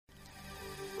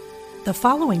The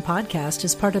following podcast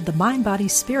is part of the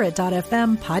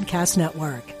MindBodySpirit.fm podcast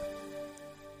network.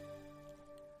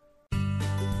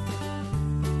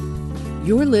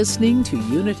 You're listening to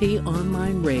Unity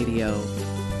Online Radio,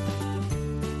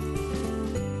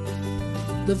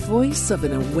 the voice of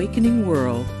an awakening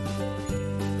world.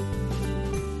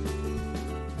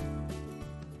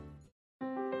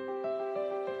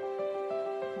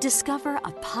 Discover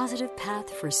a positive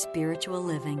path for spiritual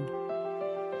living.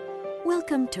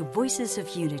 Welcome to Voices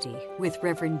of Unity with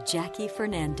Reverend Jackie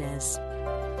Fernandez.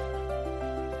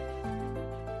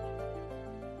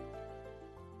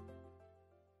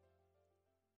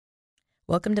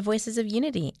 Welcome to Voices of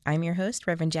Unity. I'm your host,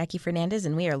 Reverend Jackie Fernandez,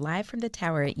 and we are live from the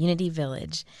tower at Unity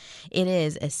Village. It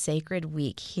is a sacred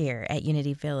week here at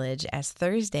Unity Village, as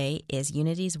Thursday is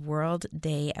Unity's World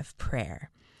Day of Prayer.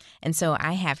 And so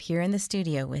I have here in the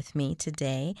studio with me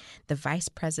today the Vice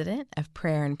President of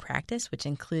Prayer and Practice, which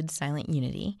includes Silent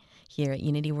Unity, here at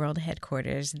Unity World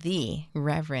Headquarters, the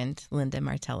Reverend Linda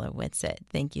Martello Whitsett.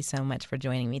 Thank you so much for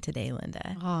joining me today,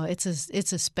 Linda. Oh, it's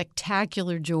a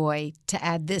spectacular joy to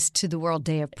add this to the World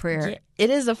Day of Prayer. Yeah, it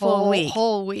is a full week.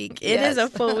 Whole week. It is a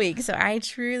full week. So I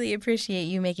truly appreciate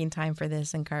you making time for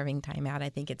this and carving time out. I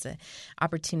think it's an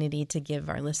opportunity to give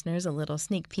our listeners a little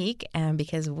sneak peek,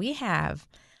 because we have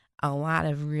a lot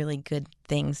of really good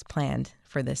things planned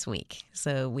for this week.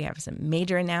 So we have some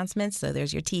major announcements. So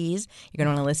there's your tease. You're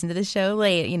going to want to listen to the show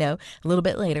late, a little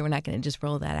bit later. We're not going to just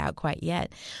roll that out quite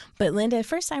yet. But Linda,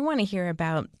 first I want to hear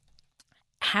about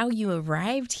how you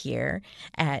arrived here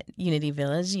at Unity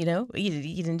Village. You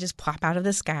didn't just plop out of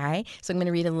the sky. So I'm going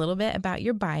to read a little bit about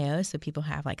your bio so people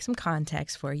have some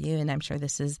context for you. And I'm sure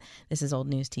this is old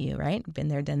news to you, right? Been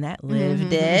there, done that,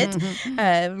 lived it.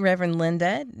 Reverend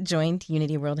Linda joined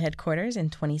Unity World Headquarters in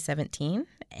 2017.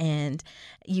 And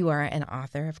you are an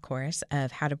author, of course,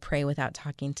 of How to Pray Without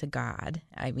Talking to God.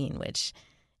 Which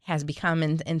has become,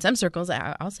 in some circles,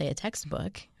 I'll say, a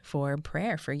textbook for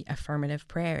prayer, for affirmative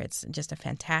prayer. It's just a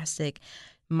fantastic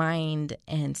mind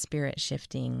and spirit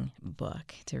shifting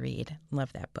book to read.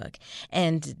 Love that book.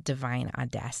 And Divine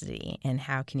Audacity. And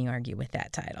how can you argue with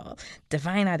that title?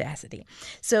 Divine Audacity.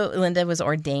 So Linda was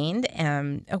ordained.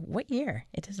 What year?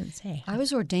 It doesn't say. I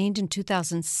was ordained in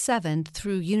 2007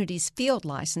 through Unity's field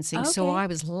licensing. Okay. So I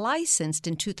was licensed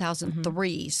in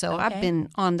 2003. So okay. I've been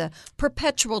on the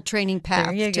perpetual training path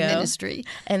to ministry.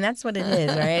 And that's what it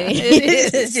is, right?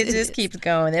 It just keeps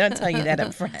going. They don't tell you that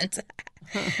up front.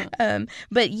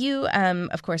 But you,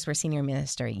 of course, were senior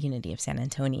minister at Unity of San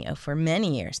Antonio for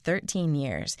many years, 13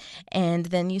 years. And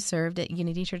then you served at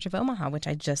Unity Church of Omaha, which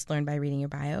I just learned by reading your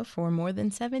bio, for more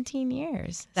than 17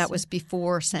 years. That was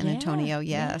before San Antonio,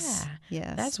 yes. Yeah.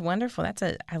 Yes. That's wonderful.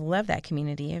 I love that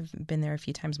community. I've been there a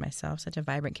few times myself, such a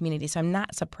vibrant community. So I'm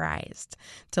not surprised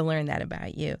to learn that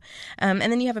about you. And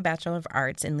then you have a Bachelor of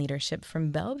Arts in Leadership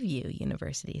from Bellevue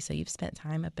University. So you've spent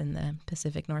time up in the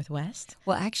Pacific Northwest.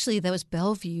 Well, actually, that was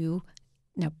Bellevue,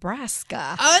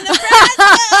 Nebraska. Oh,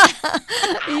 Nebraska!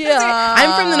 Yeah.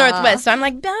 I'm from the Northwest, so I'm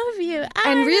like, Bellevue.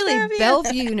 And really,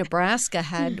 Bellevue, Nebraska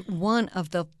had one of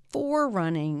the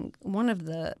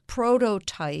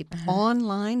prototype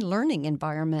online learning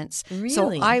environments. Really?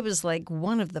 So I was like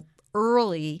one of the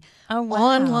early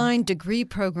online degree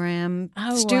program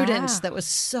students. That was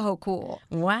so cool.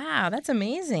 Wow, that's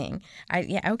amazing.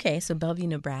 So Bellevue,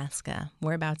 Nebraska.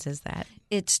 Whereabouts is that?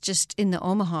 It's just in the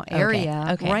Omaha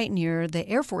area, right near the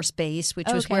Air Force Base,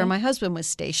 which was where my husband was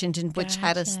stationed and which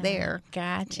had us there.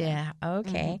 Gotcha. Yeah.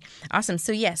 Okay. Mm-hmm. Awesome.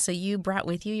 So so you brought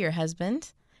with you your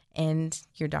husband and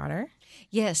your daughter?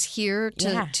 Yes, here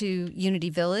to Unity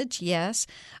Village, yes.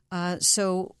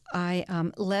 So I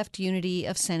left Unity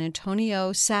of San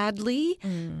Antonio, sadly,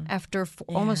 after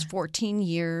almost 14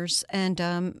 years.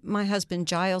 And my husband,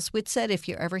 Giles Whitsett, if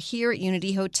you're ever here at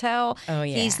Unity Hotel,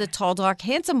 he's the tall, dark,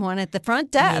 handsome one at the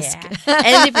front desk. Yeah.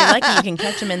 And if you're lucky, you can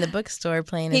catch him in the bookstore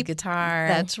playing his guitar.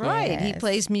 That's right. Yes. He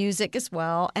plays music as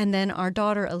well. And then our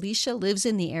daughter, Alicia, lives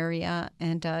in the area,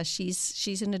 and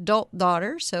she's an adult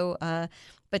daughter, so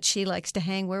but she likes to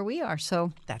hang where we are.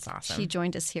 So that's awesome. She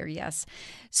joined us here, yes.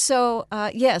 So,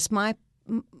 yes,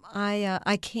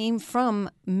 I came from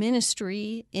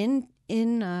ministry in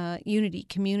Unity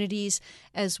communities,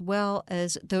 as well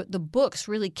as the books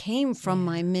really came from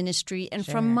my ministry and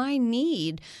from my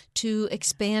need to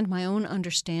expand my own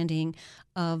understanding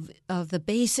of the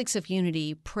basics of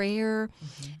Unity, prayer,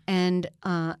 and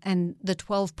the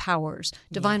 12 powers.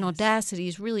 Divine Audacity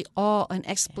is really all an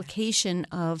explication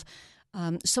of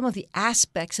some of the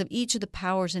aspects of each of the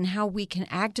powers and how we can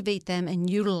activate them and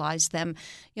utilize them,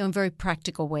 in very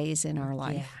practical ways in our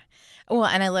life. Yeah. Well,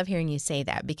 and I love hearing you say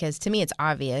that, because to me it's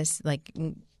obvious, like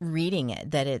reading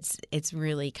it, that it's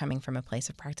really coming from a place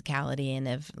of practicality, and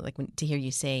of like to hear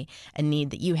you say a need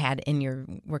that you had in your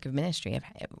work of ministry of,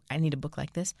 I need a book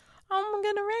like this. I'm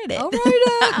going to write it. I'll write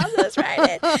it. I'll just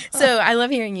write it. So I love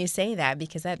hearing you say that,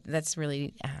 because that's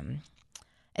really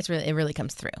it really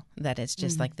comes through, that it's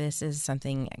just like, this is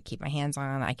something I keep my hands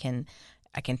on. I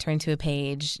can turn to a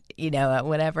page,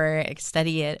 whatever,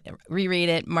 study it, reread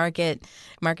it, mark it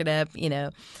up,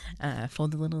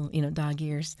 fold the little, dog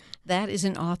ears. That is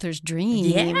an author's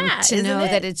dream, to know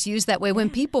that it's used that way. When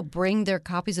people bring their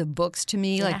copies of books to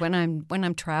me, like when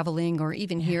I'm traveling, or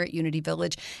even here at Unity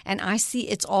Village, and I see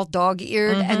it's all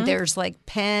dog-eared, and there's like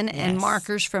pen and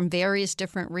markers from various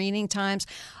different reading times,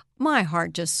 my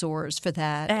heart just soars for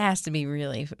that. It has to be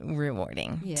really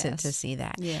rewarding to see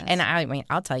that. Yes. And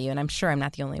I'll tell you, and I'm sure I'm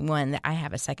not the only one, that I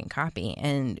have a second copy,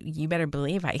 and you better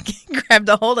believe I grabbed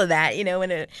a hold of that.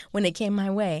 When it came my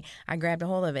way, I grabbed a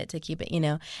hold of it to keep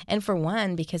it. And for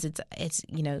one, because it's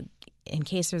in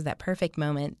case there's that perfect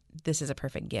moment, this is a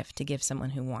perfect gift to give someone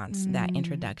who wants that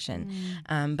introduction.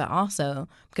 But also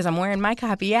because I'm wearing my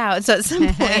copy out, so at some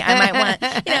point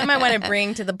I might want to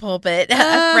bring to the pulpit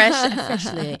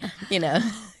freshly. Well,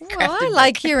 I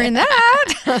like hearing that.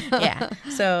 Yeah.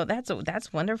 So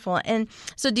that's wonderful. And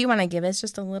so, do you want to give us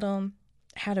just a little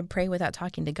how to pray without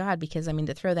talking to God? Because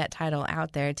to throw that title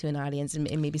out there to an audience,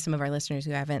 and maybe some of our listeners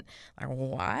who haven't,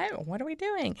 what are we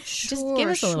doing? Just give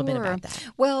us a little bit about that.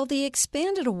 Well, the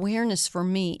expanded awareness for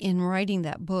me in writing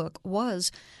that book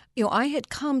was, I had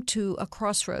come to a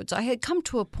crossroads. I had come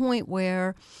to a point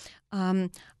where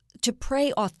to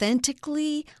pray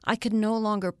authentically, I could no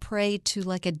longer pray to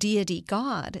like a deity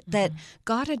God, that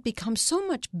God had become so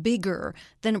much bigger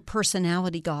than a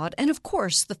personality God. And of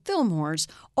course, the Fillmores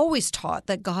always taught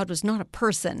that God was not a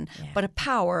person, but a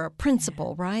power, a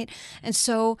principle, right? And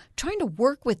so trying to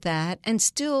work with that and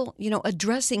still,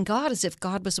 addressing God as if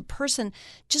God was a person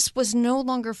just was no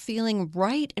longer feeling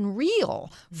right and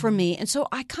real for me. And so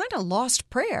I kind of lost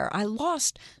prayer. I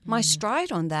lost my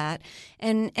stride on that.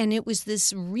 And it was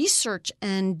this research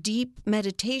and deep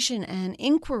meditation and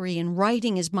inquiry, and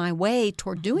writing is my way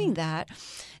toward doing that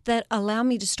allow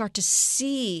me to start to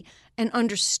see and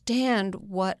understand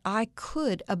what I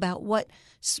could about what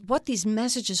these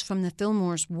messages from the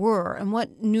Fillmores were, and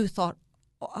what New Thought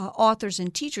authors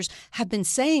and teachers have been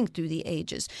saying through the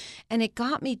ages. And it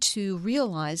got me to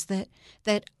realize that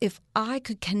if I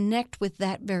could connect with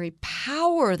that very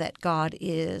power that God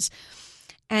is,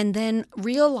 and then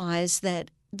realize that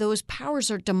those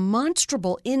powers are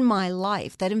demonstrable in my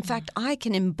life, that in fact I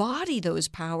can embody those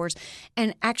powers.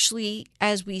 And actually,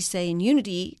 as we say in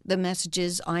Unity, the message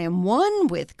is I am one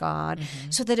with God,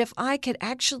 so that if I could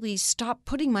actually stop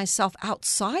putting myself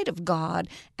outside of God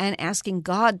and asking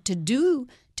God to do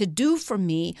for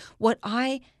me what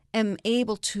I am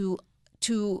able to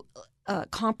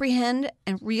comprehend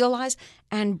and realize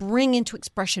and bring into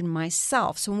expression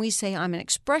myself. So when we say I'm an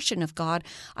expression of God,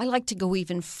 I like to go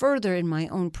even further in my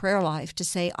own prayer life to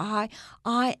say I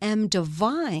am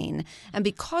divine. And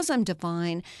because I'm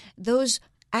divine, those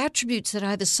attributes that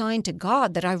I've assigned to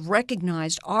God, that I've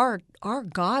recognized are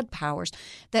God powers,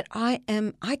 that I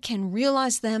can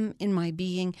realize them in my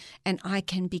being, and I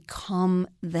can become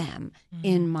them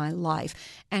in my life.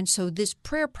 And so this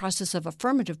prayer process of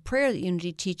affirmative prayer that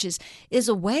Unity teaches is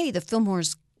a way the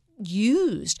Fillmores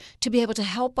used to be able to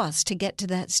help us to get to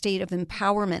that state of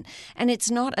empowerment. And it's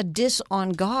not a diss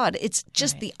on God. It's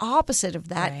just the opposite of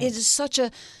that. It is such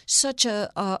a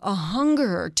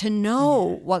hunger to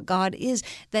know what God is,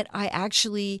 that I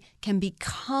actually can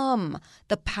become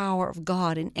the power of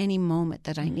God in any moment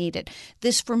that I need it.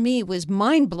 This for me was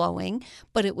mind-blowing,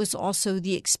 but it was also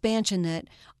the expansion that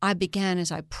I began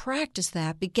as I practiced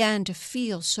that, began to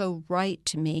feel so right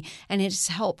to me. And it's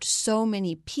helped so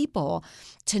many people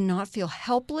to not feel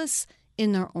helpless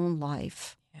in their own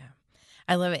life.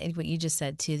 I love it, what you just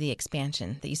said, too, the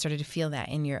expansion, that you started to feel that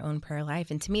in your own prayer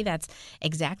life. And to me, that's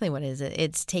exactly what it is.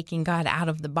 It's taking God out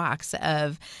of the box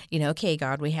of, okay,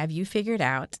 God, we have you figured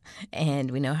out,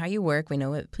 and we know how you work. We know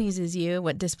what pleases you,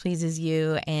 what displeases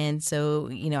you. And so,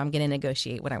 I'm going to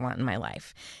negotiate what I want in my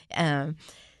life.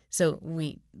 So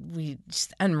we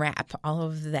just unwrap all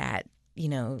of that,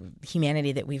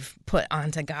 humanity that we've put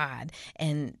onto God,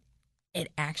 and it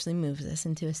actually moves us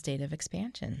into a state of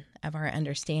expansion of our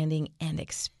understanding and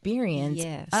experience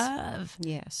of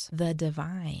the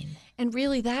divine. And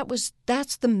really, that's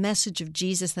the message of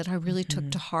Jesus that I really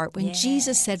took to heart. When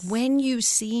Jesus said, when you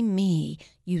see me,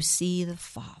 you see the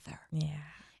Father. Yeah.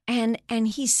 And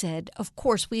he said, of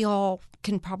course, we all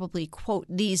can probably quote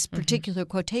these particular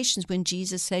quotations when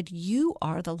Jesus said, "You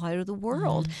are the light of the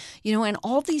world," and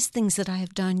all these things that I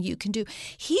have done, you can do.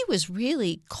 He was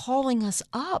really calling us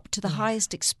up to the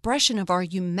highest expression of our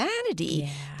humanity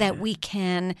that we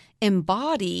can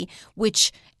embody,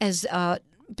 which, as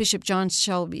Bishop John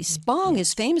Shelby Spong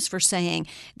is famous for saying,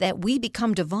 that we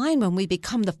become divine when we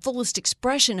become the fullest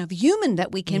expression of human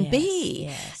that we can be.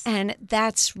 Yes. And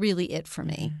that's really it for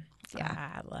me.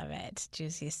 Yeah, I love it.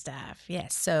 Juicy stuff.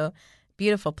 Yes. So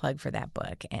beautiful plug for that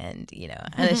book. And,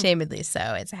 unashamedly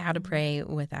so. It's How to Pray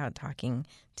Without Talking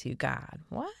to God.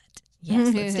 What?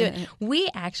 Yes, let's do it. We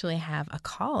actually have a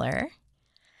caller,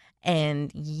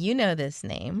 and you know this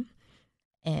name,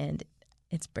 and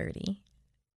it's Birdie.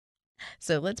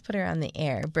 So let's put her on the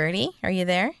air. Birdie, are you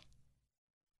there?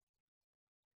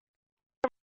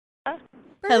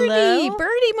 Hello?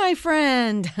 Birdie, my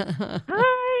friend.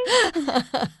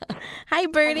 Hi. Hi,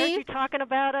 Birdie. I heard you talking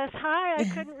about us. Hi, I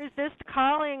couldn't resist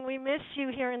calling. We miss you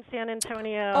here in San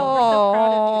Antonio. Oh, we're so proud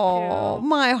of you, too.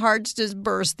 my heart's just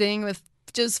bursting with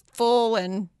just full,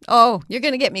 and you're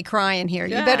going to get me crying here.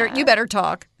 You better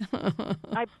talk.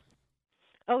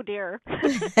 Oh, dear. I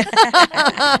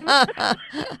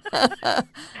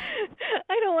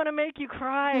don't want to make you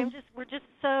cry. We're just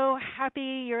so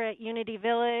happy you're at Unity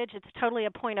Village. It's totally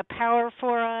a point of power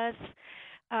for us.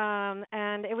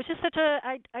 And it was just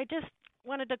I just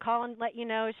wanted to call and let you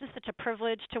know it's just such a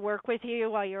privilege to work with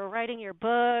you while you were writing your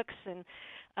books and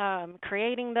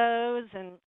creating those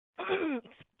and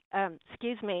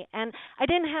excuse me. And I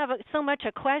didn't have so much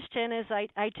a question as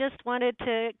I just wanted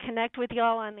to connect with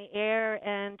y'all on the air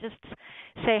and just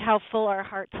say how full our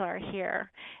hearts are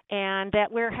here, and that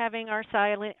we're having our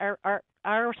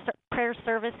prayer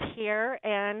service here.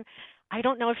 And I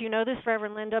don't know if you know this,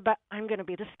 Reverend Linda, but I'm going to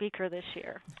be the speaker this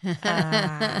year.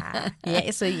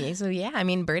 So I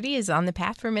mean, Birdie is on the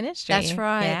path for ministry. That's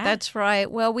right. Yeah. That's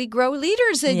right. Well, we grow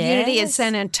leaders at Unity in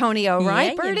San Antonio,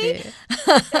 right, Birdie?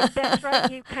 That's right.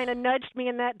 You kind of nudged me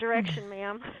in that direction,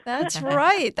 ma'am. That's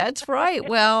right. That's right.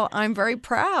 Well, I'm very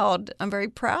proud. I'm very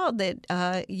proud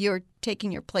that you're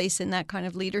taking your place in that kind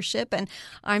of leadership, and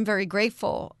I'm very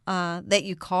grateful that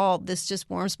you called. This just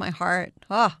warms my heart.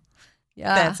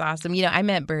 Yeah. That's awesome. I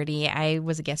met Birdie. I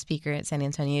was a guest speaker at San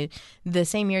Antonio the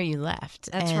same year you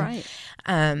left. That's right.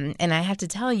 And I have to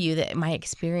tell you that my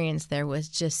experience there was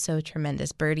just so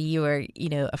tremendous. Birdie, you were,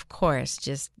 of course,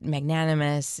 just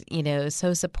magnanimous,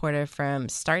 so supportive from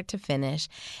start to finish.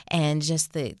 And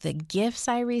just the gifts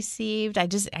I received, I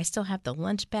still have the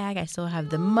lunch bag. I still have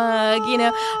the mug,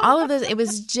 all of those. It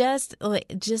was just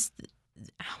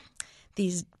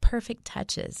these perfect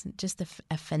touches, just a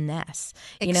finesse.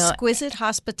 Exquisite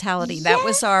hospitality.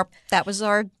 Yes. That was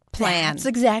our plan. That's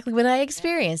exactly what I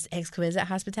experienced. Exquisite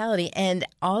hospitality. And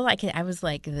I was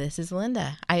like, this is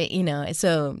Linda.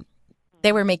 So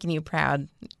they were making you proud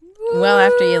well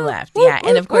after you left. Yeah.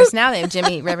 And of course now they have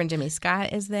Reverend Jimmy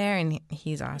Scott is there, and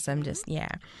he's awesome. Just,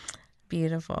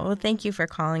 beautiful. Well, thank you for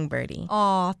calling, Birdie.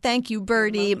 Oh, thank you,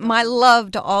 Birdie. My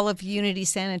love to all of Unity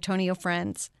San Antonio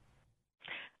friends.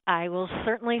 I will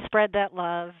certainly spread that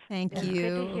love. Thank you. It's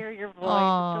good to hear your voice. It's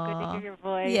so good to hear your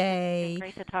voice. Yay. It's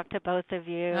great to talk to both of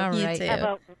you. All right. You too. How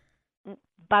about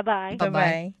bye-bye.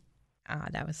 Bye-bye. Oh,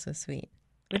 that was so sweet.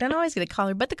 We don't always get a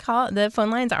caller, but the phone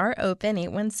lines are open,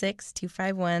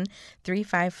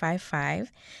 816-251-3555.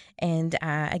 And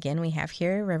again, we have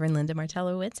here Reverend Linda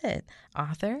Martello Whitsitt,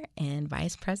 author and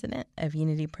vice president of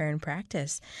Unity Prayer and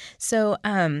Practice. So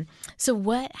how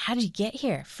did you get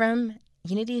here? From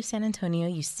Unity of San Antonio,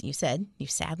 you said you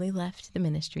sadly left the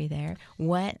ministry there.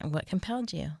 What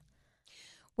compelled you?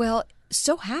 Well,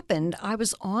 so happened I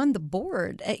was on the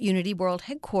board at Unity World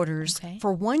Headquarters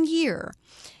for 1 year.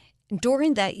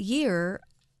 During that year,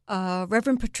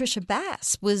 Reverend Patricia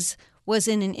Bass was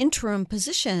in an interim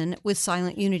position with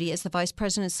Silent Unity as the vice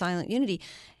president of Silent Unity.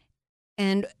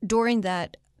 And during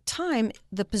that time,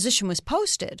 the position was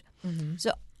posted. Mm-hmm.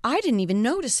 So I didn't even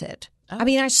notice it. Oh. I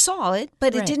mean, I saw it,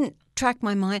 but it didn't track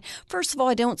my mind. First of all,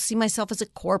 I don't see myself as a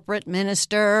corporate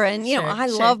minister, and I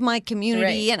love my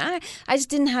community, and I just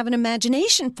didn't have an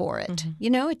imagination for it.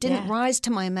 Mm-hmm. It didn't rise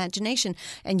to my imagination.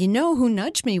 And who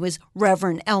nudged me was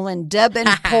Reverend Ellen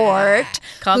Debenport,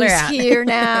 who's here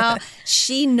now.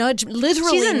 She nudged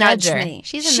me.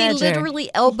 She literally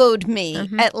elbowed me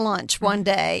at lunch one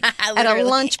day at a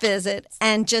lunch visit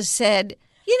and just said,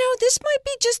 this might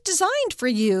be just designed for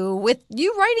you, with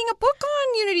you writing a book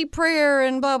on Unity Prayer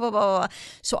and blah, blah, blah, blah.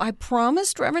 So I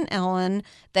promised Reverend Ellen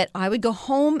that I would go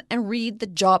home and read the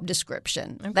job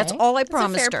description. Okay. That's all I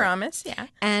promised her. That's a fair promise, yeah.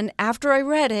 And after I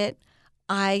read it,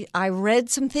 I read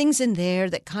some things in there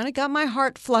that kind of got my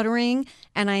heart fluttering,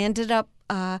 and I ended up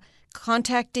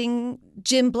contacting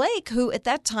Jim Blake, who at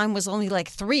that time was only like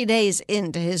 3 days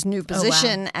into his new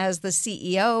position as the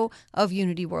CEO of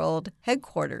Unity World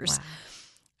headquarters.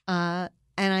 Wow.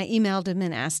 And I emailed him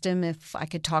and asked him if I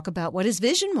could talk about what his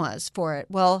vision was for it.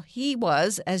 Well, he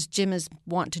was, as Jim is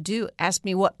wont to do, asked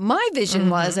me what my vision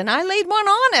was, and I laid one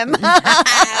on him.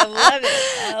 I love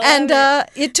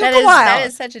it. It took a while. That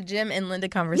is such a Jim and Linda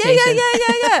conversation.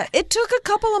 Yeah. It took a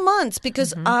couple of months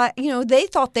because they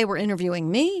thought they were interviewing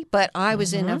me, but I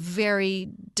was in a very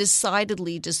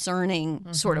decidedly discerning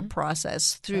sort of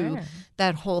process through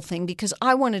that whole thing because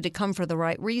I wanted to come for the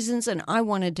right reasons, and I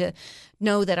wanted to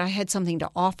know that I had something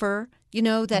to offer,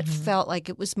 that felt like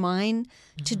it was mine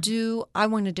to do. I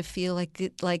wanted to feel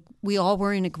like we all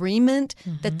were in agreement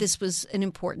that this was an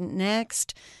important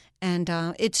next. And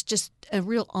it's just a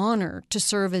real honor to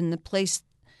serve in the place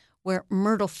where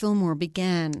Myrtle Fillmore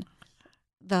began,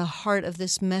 the heart of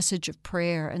this message of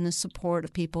prayer and the support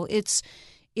of people. It's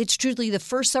truly the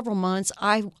first several months,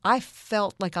 I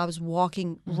felt like I was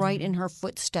walking right in her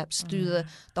footsteps through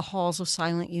the halls of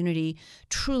Silent Unity.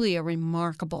 Truly a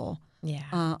remarkable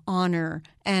honor.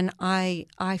 And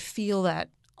I feel that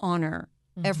honor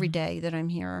every day that I'm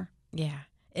here. Yeah,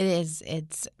 it is.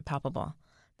 It's palpable,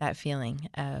 that feeling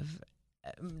of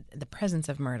the presence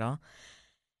of Myrtle.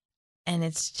 And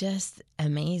it's just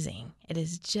amazing. It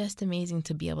is just amazing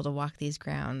to be able to walk these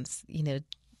grounds,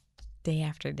 day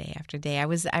after day after day.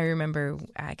 I remember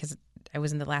because I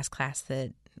was in the last class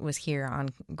that was here on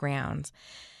grounds.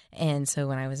 And so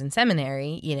when I was in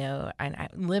seminary, I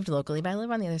lived locally, but I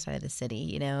live on the other side of the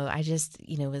city. I just,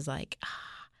 was like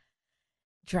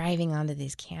driving onto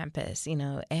this campus,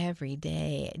 every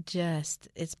day.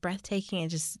 It's breathtaking.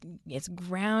 It's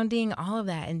grounding, all of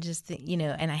that. And just,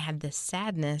 and I had this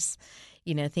sadness,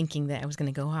 thinking that I was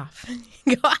going to go off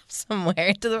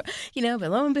somewhere but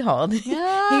lo and behold, here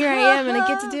I am and I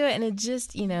get to do it. And it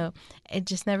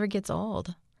just never gets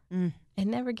old. It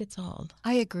never gets old.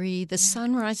 I agree. The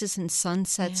sunrises and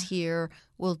sunsets here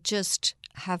will just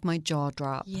have my jaw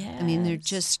drop. Yes. I mean, they're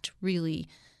just really,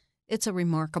 it's a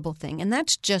remarkable thing. And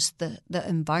that's just the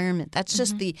environment. That's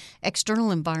just the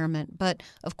external environment. But,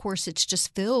 of course, it's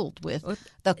just filled with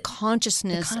the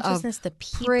consciousness of the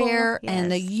people, prayer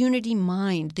and the unity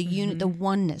mind, the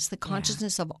oneness, the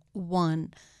consciousness of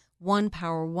one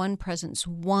power, one presence,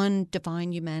 one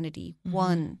divine humanity,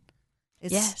 one.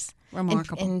 It's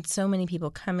remarkable. And so many people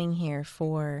coming here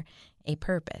for a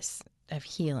purpose of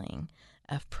healing,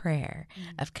 of prayer,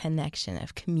 of connection,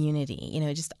 of community,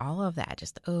 just all of that,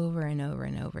 just over and over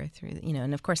and over through,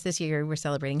 and of course this year we're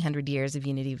celebrating 100 years of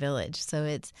Unity Village. So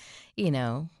it's, we've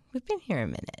been here a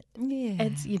minute. Yeah.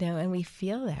 It's, and we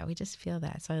feel that. We just feel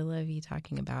that. So I love you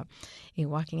talking about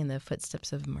walking in the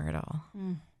footsteps of Myrtle.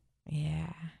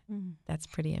 Yeah, that's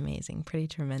pretty amazing, pretty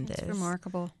tremendous. It's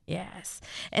remarkable. Yes.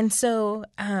 And so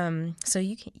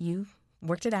you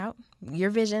worked it out, your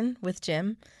vision with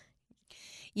Jim.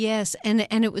 Yes, and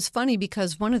it was funny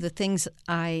because one of the things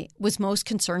I was most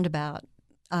concerned about,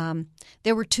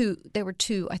 there were two.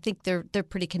 I think they're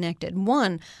pretty connected.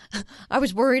 One, I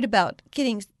was worried about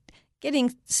getting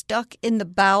stuck in the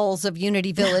bowels of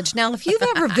Unity Village. Now, if you've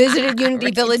ever visited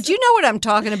Unity Village, you know what I'm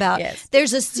talking about. Yes.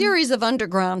 There's a series of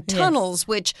underground tunnels,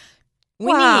 which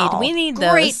we need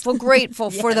those. Grateful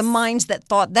for the minds that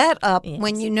thought that up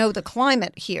when you know the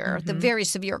climate here, the very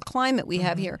severe climate we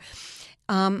have here.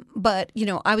 But,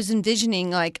 I was envisioning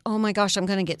like, oh my gosh, I'm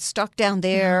going to get stuck down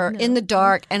there in the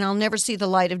dark and I'll never see the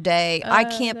light of day. I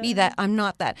can't be that. I'm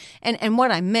not that. And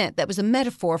what I meant, that was a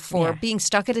metaphor for being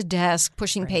stuck at a desk,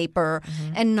 pushing paper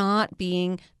and not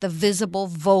being the visible,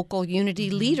 vocal Unity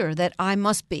leader that I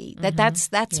must be.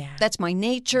 That's my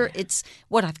nature. It's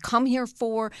what I've come here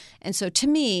for. And so to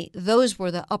me, those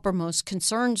were the uppermost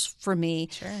concerns for me.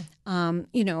 Sure.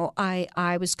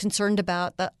 I was concerned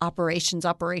about the operations,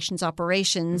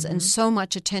 and so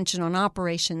much attention on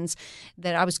operations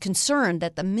that I was concerned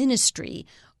that the ministry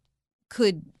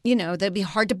could, that'd be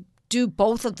hard to do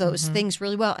both of those things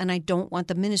really well. And I don't want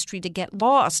the ministry to get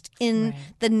lost in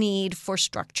the need for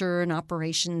structure and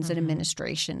operations and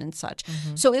administration and such.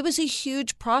 So it was a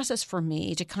huge process for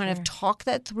me to kind of talk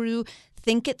that through,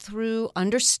 think it through,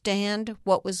 understand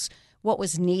what was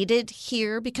needed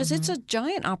here, because it's a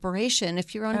giant operation.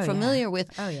 If you're unfamiliar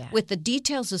with the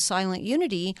details of Silent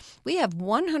Unity, we have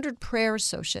 100 prayer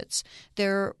associates.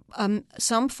 They're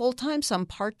some full-time, some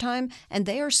part-time, and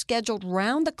they are scheduled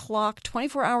round the clock,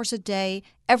 24 hours a day,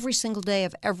 every single day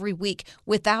of every week,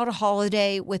 without a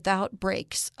holiday, without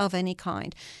breaks of any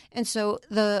kind. And so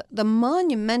the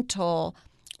monumental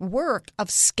work of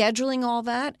scheduling all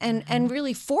that and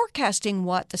really forecasting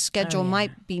what the schedule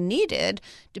might be needed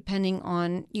depending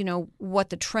on, what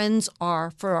the trends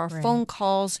are for our phone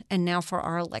calls and now for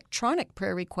our electronic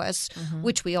prayer requests,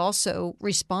 which we also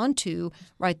respond to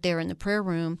right there in the prayer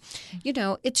room.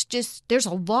 It's just, there's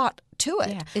a lot to it.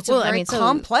 Yeah. It's a very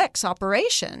complex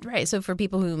operation. Right. So for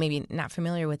people who maybe not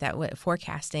familiar with that, what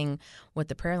forecasting what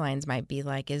the prayer lines might be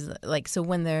like is like, so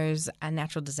when there's a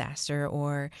natural disaster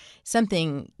or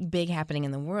something big happening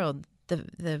in the world,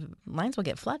 the lines will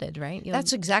get flooded, right?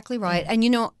 That's exactly right. And,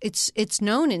 it's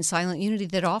known in Silent Unity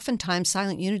that oftentimes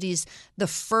Silent Unity is the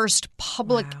first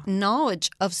public knowledge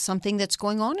of something that's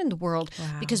going on in the world.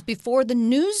 Because before the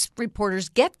news reporters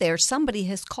get there, somebody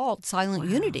has called Silent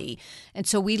Unity. And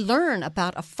so we learn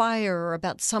about a fire or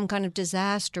about some kind of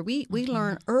disaster. We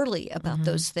learn early about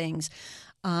those things.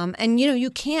 And, you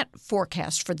can't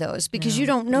forecast for those because you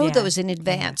don't know those in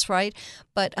advance, right?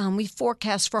 But we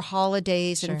forecast for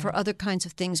holidays and for other kinds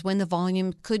of things when the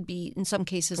volume could be, in some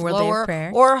cases,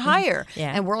 lower or higher.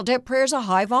 And World Day of Prayer is a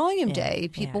high volume day.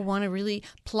 People want to really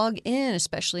plug in,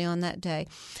 especially on that day.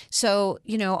 So,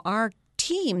 our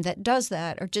team that does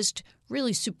that are just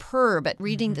really superb at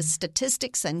reading the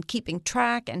statistics and keeping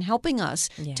track and helping us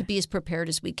to be as prepared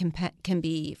as we can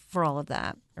be for all of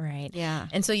that. Right. Yeah.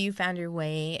 And so you found your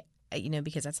way,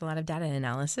 because that's a lot of data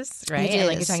analysis, right? It and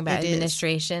like you're is. talking about It is.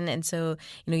 administration. And so,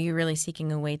 you're really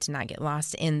seeking a way to not get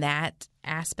lost in that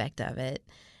aspect of it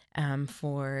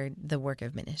for the work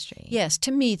of ministry. Yes.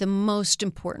 To me, the most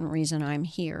important reason I'm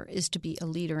here is to be a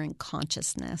leader in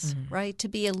consciousness, right? To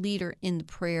be a leader in the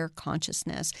prayer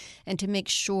consciousness and to make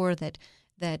sure that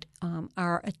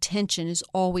our attention is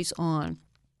always on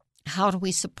how do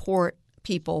we support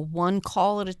people one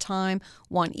call at a time,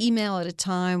 one email at a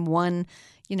time, one,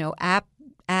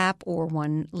 app or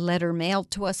one letter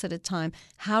mailed to us at a time.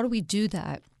 How do we do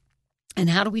that? And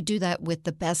how do we do that with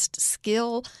the best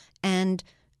skill and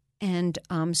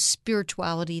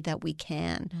spirituality that we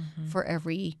can for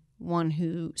everyone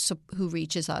who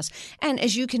reaches us? And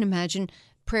as you can imagine,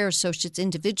 prayer associates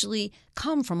individually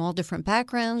come from all different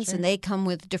backgrounds and they come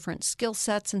with different skill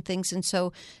sets and things. And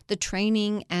so the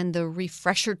training and the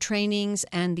refresher trainings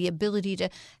and the ability to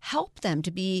help them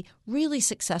to be really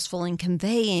successful in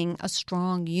conveying a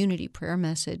strong unity prayer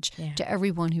message to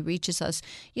everyone who reaches us,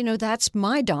 that's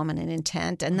my dominant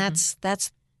intent. And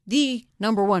that's the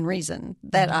number one reason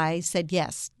that I said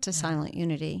yes to Silent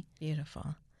Unity.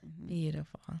 Beautiful.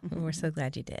 Beautiful. We're so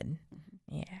glad you did.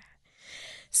 Yeah.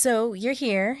 So you're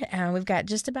here. We've got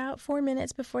just about 4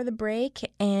 minutes before the break,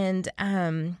 and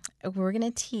we're going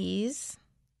to tease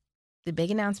the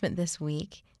big announcement this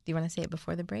week. Do you want to say it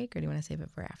before the break, or do you want to save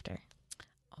it for after?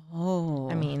 Oh.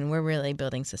 I mean, we're really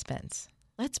building suspense.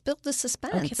 Let's build the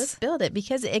suspense. Okay, let's build it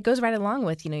because it goes right along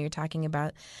with, you're talking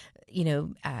about,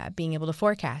 being able to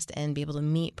forecast and be able to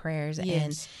meet prayers.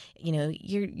 Yes. And,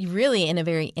 you're really in a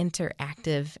very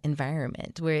interactive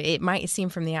environment where it might seem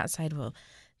from the outside, well,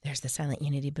 there's the Silent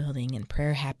Unity building and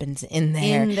prayer happens in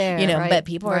there. Right, but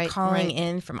people are calling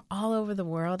in from all over the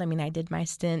world. I mean, I did my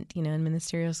stint, in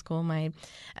ministerial school, my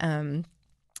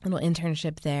little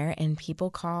internship there, and people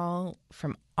call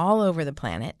from all over the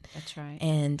planet. That's right.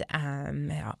 And,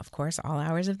 of course, all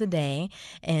hours of the day.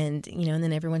 And, and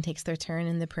then everyone takes their turn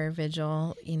in the prayer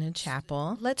vigil,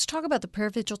 chapel. Let's talk about the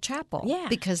prayer vigil chapel. Yeah.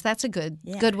 Because that's a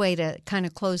good way to kind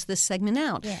of close this segment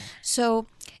out. Yeah. So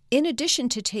in addition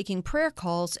to taking prayer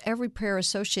calls, every prayer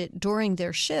associate during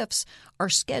their shifts are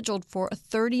scheduled for a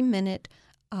 30-minute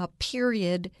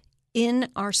period in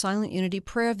our Silent Unity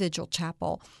Prayer Vigil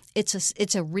Chapel.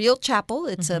 It's a real chapel.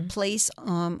 It's a place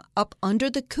up under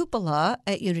the cupola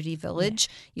at Unity Village.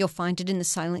 You'll find it in the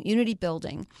Silent Unity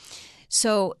building.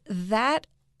 So that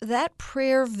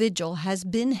prayer vigil has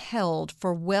been held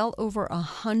for well over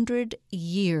 100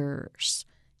 years.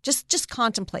 Just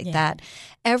contemplate that.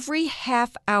 Every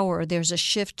half hour, there's a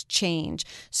shift change.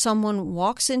 Someone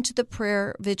walks into the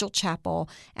prayer vigil chapel,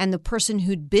 and the person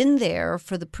who'd been there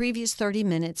for the previous 30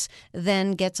 minutes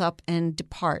then gets up and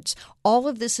departs. All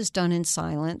of this is done in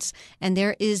silence, and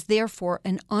there is therefore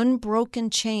an unbroken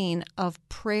chain of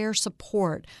prayer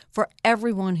support for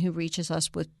everyone who reaches us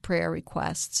with prayer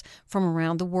requests from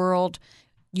around the world.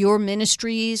 Your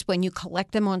ministries, when you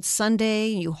collect them on Sunday,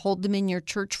 you hold them in your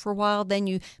church for a while, then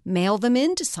you mail them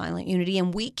into Silent Unity,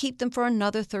 and we keep them for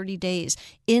another 30 days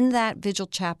in that vigil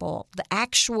chapel, the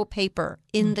actual paper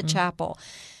in the chapel.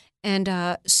 And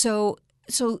so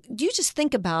you just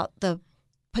think about the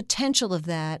potential of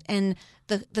that and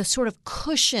the sort of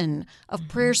cushion of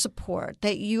prayer support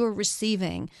that you are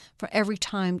receiving for every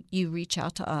time you reach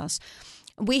out to us.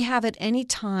 We have at any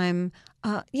time,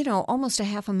 almost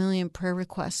 500,000 prayer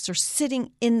requests are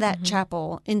sitting in that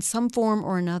chapel in some form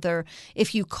or another.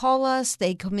 If you call us,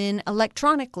 they come in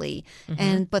electronically,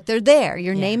 but they're there.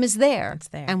 Your name is there. It's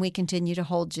there. And we continue to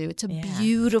hold you. It's a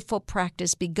beautiful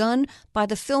practice begun by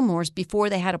the Fillmores before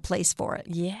they had a place for it.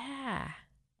 Yeah.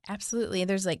 Absolutely.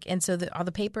 There's so all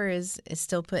the paper is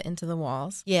still put into the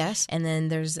walls. Yes. And then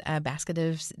there's a basket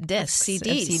of discs,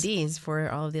 CDs for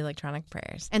all of the electronic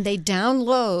prayers. And they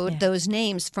download those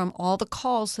names from all the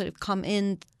calls that have come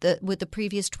in with the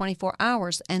previous 24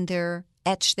 hours, and they're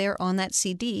etched there on that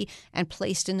CD and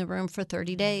placed in the room for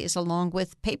 30 days along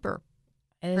with paper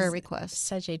prayer requests.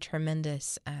 Such a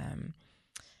tremendous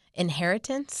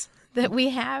inheritance that we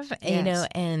have,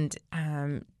 and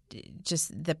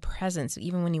just the presence,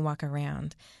 even when you walk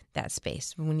around that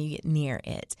space, when you get near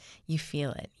it, you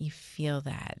feel it. You feel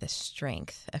the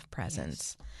strength of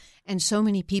presence. Yes. And so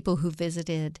many people who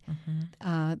visited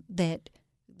that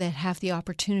have the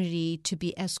opportunity to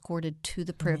be escorted to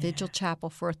the prayer vigil chapel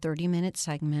for a 30-minute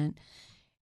segment,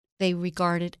 they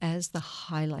regard it as the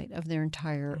highlight of their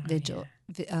entire vigil,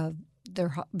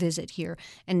 their visit here.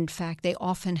 And in fact, they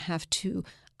often have to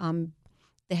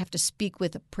speak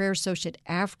with a prayer associate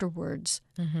afterwards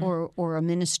or a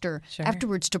minister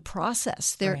afterwards to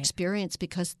process their experience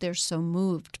because they're so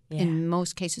moved, in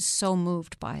most cases, so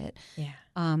moved by it. Yeah.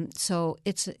 So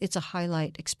it's a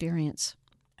highlight experience.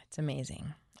 It's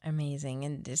amazing.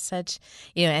 And it's such,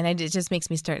 and it just makes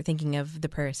me start thinking of the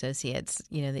prayer associates,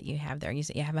 that you have there. You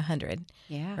say you have 100.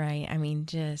 Yeah. Right? I mean,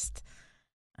 just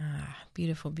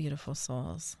beautiful, beautiful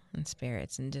souls and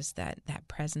spirits, and just that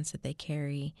presence that they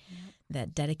carry,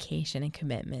 that dedication and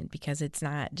commitment, because it's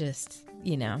not just,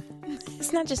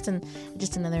 it's not just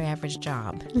another average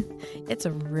job. It's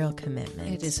a real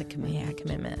commitment. It is a commitment. Yeah,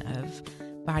 commitment of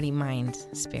body, mind,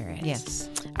 spirit. Yes.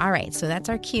 All right, so that's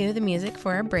our cue, the music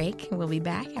for our break. We'll be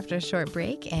back after a short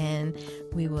break, and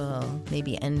we will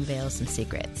maybe unveil some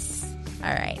secrets.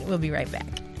 All right, we'll be right back.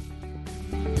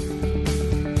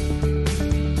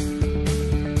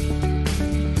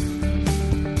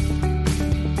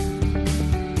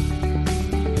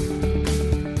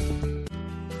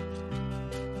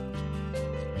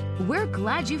 We're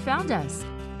glad you found us.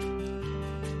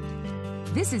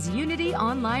 This is Unity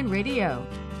Online Radio,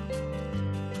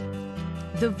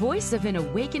 the voice of an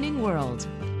awakening world.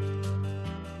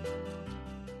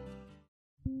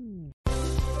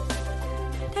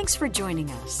 Thanks for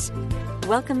joining us.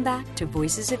 Welcome back to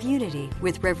Voices of Unity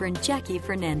with Reverend Jackie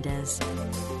Fernandez.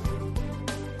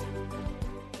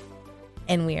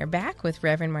 And we are back with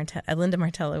Reverend Linda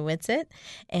Martello-Whitsitt,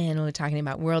 and we're talking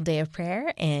about World Day of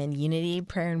Prayer and Unity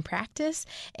Prayer and Practice.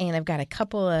 And I've got a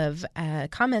couple of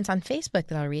comments on Facebook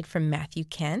that I'll read from Matthew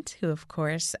Kent, who, of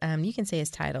course, you can say his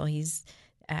title.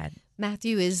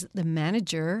 Matthew is the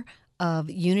manager of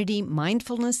Unity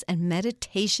Mindfulness and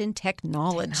Meditation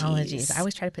Technologies. I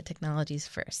always try to put technologies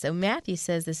first. So Matthew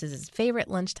says this is his favorite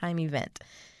lunchtime event.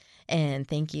 And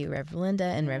thank you, Rev Linda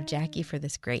and Rev Jackie, for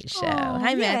this great show.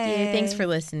 Hi, Matthew. Thanks for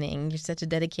listening. You're such a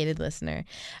dedicated listener.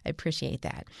 I appreciate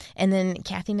that. And then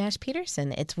Kathy Nash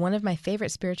Peterson. It's one of my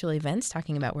favorite spiritual events,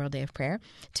 talking about World Day of Prayer,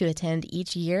 to attend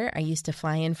each year. I used to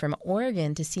fly in from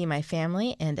Oregon to see my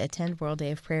family and attend World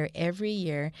Day of Prayer every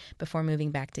year before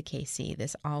moving back to KC.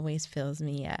 This always fills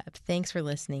me up. Thanks for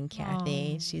listening,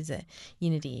 Kathy. She's a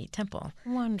Unity Temple.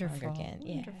 Wonderful. Congregant.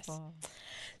 Yes.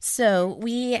 So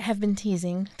we have been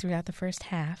teasing throughout the first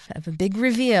half of a big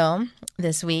reveal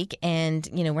this week. And,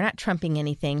 we're not trumping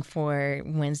anything for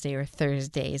Wednesday or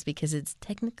Thursdays because it's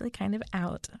technically kind of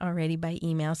out already by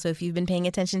email. So if you've been paying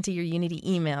attention to your Unity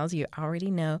emails, you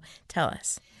already know. Tell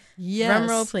us. Yes. Drum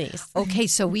roll, please. Okay,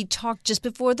 so we talked just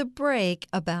before the break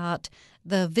about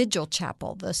the Vigil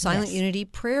Chapel, the Silent Unity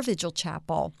Prayer Vigil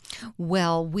Chapel.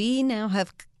 Well, we now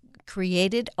have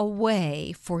created a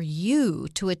way for you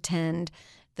to attend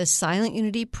the Silent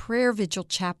Unity Prayer Vigil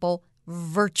Chapel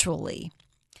virtually.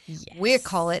 Yes. We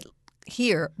call it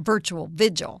here Virtual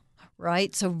Vigil,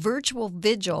 right? So Virtual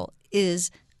Vigil is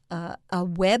a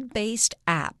web-based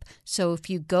app. So if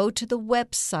you go to the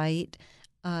website,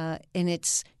 and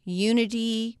it's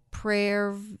Unity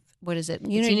Prayer, what is it?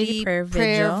 Unity Prayer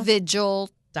Vigil.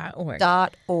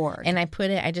 .org. And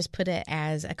I just put it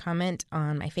as a comment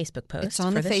on my Facebook post. It's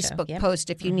on the Facebook post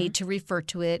if you need to refer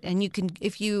to it. And you can,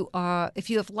 if you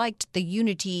have liked the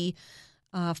Unity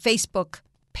Facebook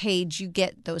page, you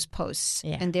get those posts.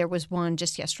 Yeah. And there was one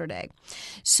just yesterday.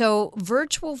 So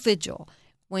Virtual Vigil,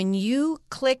 when you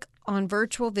click on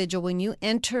Virtual Vigil, when you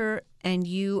enter and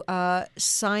you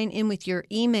sign in with your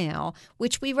email,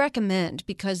 which we recommend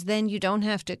because then you don't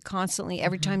have to constantly,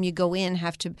 every time you go in,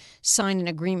 have to sign an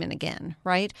agreement again,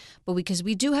 right? But because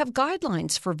we do have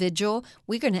guidelines for Vigil,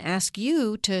 we're going to ask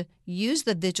you to use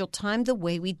the Vigil time the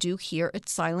way we do here at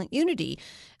Silent Unity.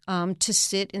 To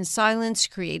sit in silence,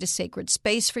 create a sacred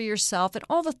space for yourself, and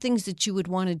all the things that you would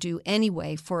want to do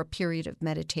anyway for a period of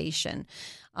meditation.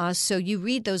 So you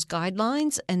read those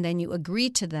guidelines and then you agree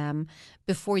to them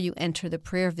before you enter the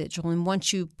prayer vigil. And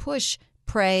once you push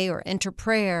pray or enter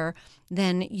prayer,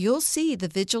 then you'll see the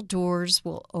vigil doors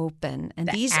will open. And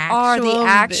these are the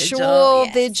actual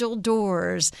vigil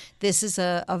doors. This is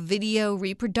a video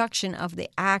reproduction of the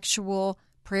actual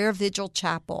Prayer Vigil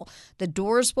Chapel. The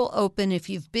doors will open. If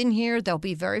you've been here, they'll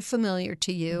be very familiar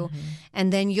to you.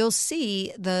 And then you'll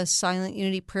see the Silent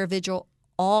Unity Prayer Vigil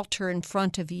altar in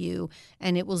front of you,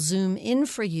 and it will zoom in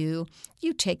for you.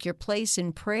 You take your place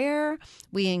in prayer.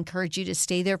 We encourage you to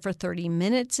stay there for 30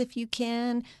 minutes if you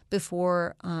can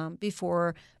before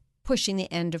pushing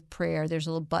the end of prayer. There's a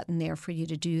little button there for you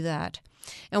to do that.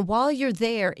 And while you're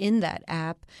there in that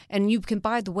app, and you can,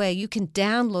 by the way, you can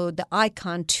download the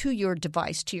icon to your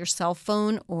device, to your cell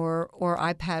phone or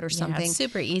iPad or something. It's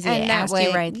super easy. And it asks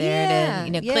you right there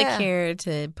to click here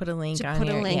to put a link on put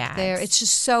a link there. It's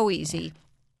just so easy.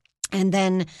 And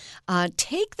then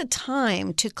take the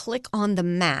time to click on the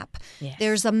map. Yes.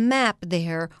 There's a map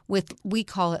there with, we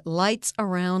call it Lights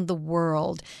Around the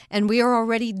World. And we are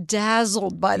already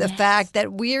dazzled by the fact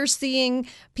that we're seeing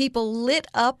people lit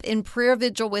up in prayer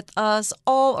vigil with us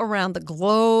all around the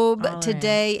globe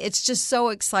today. It's just so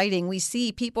exciting. We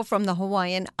see people from the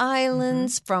Hawaiian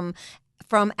Islands, from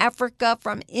Africa,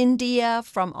 from India,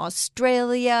 from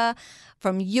Australia,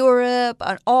 from Europe,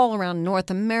 all around North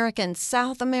America and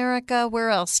South America. Where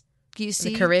else do you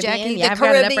see, the Caribbean? Jackie? Yeah, the I've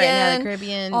Caribbean. got it up right now. The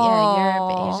Caribbean,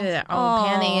 Europe, Asia,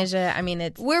 Pan-Asia. I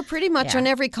mean, we're pretty much on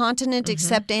every continent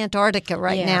except Antarctica now.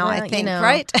 Well, I think,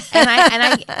 right? and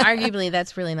I arguably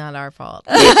that's really not our fault.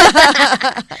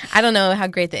 I don't know how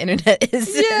great the internet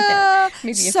is. Yeah.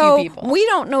 Maybe a so few people. We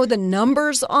don't know the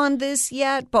numbers on this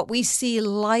yet, but we see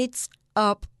lights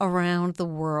up around the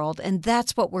world, and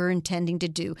that's what we're intending to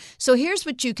do. So here's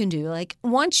what you can do. Like,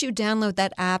 once you download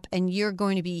that app, and you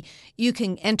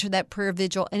can enter that prayer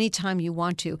vigil anytime you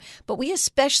want to. But we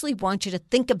especially want you to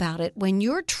think about it when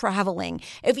you're traveling.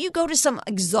 If you go to some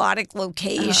exotic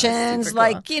locations,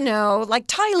 like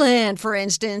Thailand, for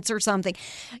instance, or something,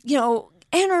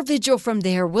 enter vigil from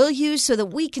there, will you, so that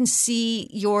we can see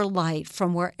your light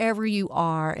from wherever you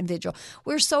are in vigil.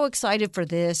 We're so excited for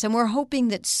this, and we're hoping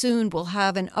that soon we'll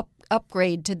have an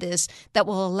upgrade to this that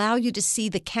will allow you to see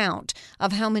the count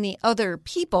of how many other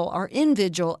people are in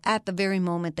vigil at the very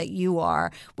moment that you are,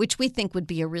 which we think would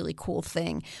be a really cool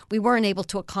thing. We weren't able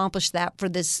to accomplish that for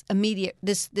this immediate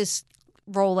this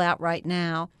rollout right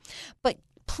now, but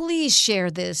please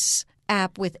share this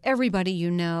app with everybody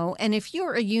you know. And if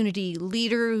you're a Unity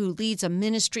leader who leads a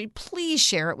ministry, please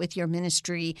share it with your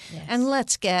ministry. Yes. And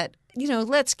let's get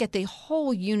the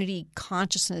whole Unity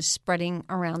consciousness spreading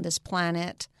around this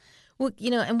planet. Well,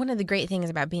 and one of the great things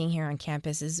about being here on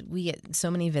campus is we get so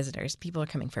many visitors. People are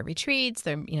coming for retreats.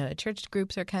 Church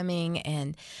groups are coming,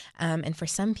 and for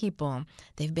some people,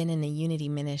 they've been in a Unity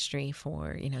ministry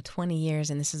for 20 years,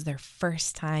 and this is their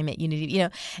first time at Unity.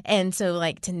 And so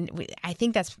I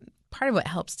think that's part of what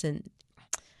helps to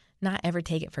not ever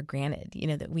take it for granted,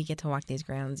 that we get to walk these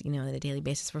grounds, on a daily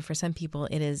basis. For some people,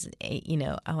 it is a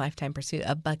lifetime pursuit,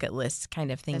 a bucket list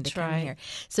kind of thing. That's to come here.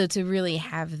 So to really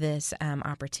have this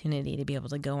opportunity to be able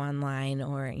to go online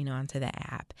or, onto the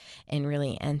app and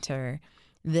really enter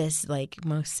this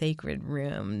most sacred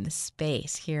room, the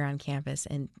space here on campus,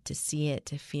 and to see it,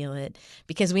 to feel it,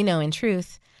 because we know in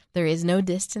truth, there is no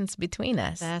distance between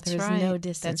us. There's no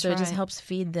distance. So it just helps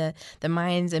feed the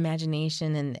mind's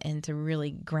imagination and to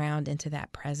really ground into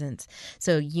that presence.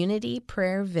 So Unity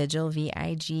Prayer Vigil,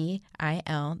 VIGIL.org.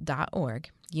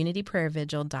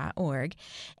 unityprayervigil.org.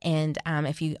 And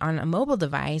if you on a mobile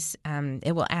device,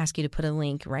 it will ask you to put a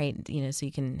link so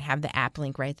you can have the app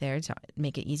link right there to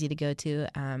make it easy to go to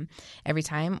every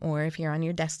time. Or if you're on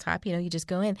your desktop, you just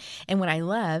go in. And what I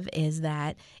love is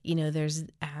that there's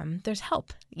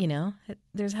help.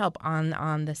 There's help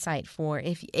on the site for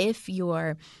if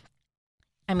you're.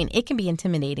 I mean, it can be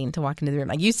intimidating to walk into the room,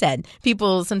 like you said.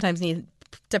 People sometimes need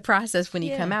to process when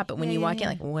you come out, but when you walk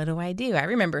in, what do I do? I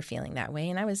remember feeling that way,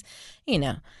 and I was,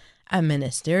 a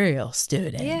ministerial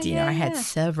student. I had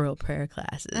several prayer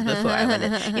classes before I went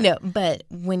in, but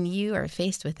when you are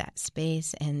faced with that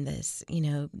space and this,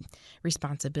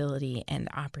 responsibility and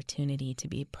opportunity to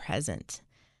be present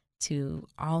to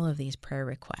all of these prayer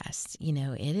requests,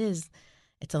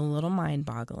 it's a little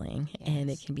mind-boggling, and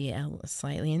it can be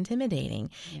slightly intimidating,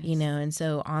 and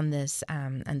so on this,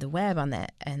 on the web, and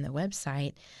the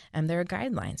website, there are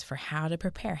guidelines for how to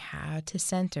prepare, how to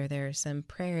center. There are some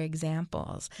prayer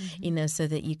examples, so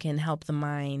that you can help the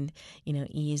mind,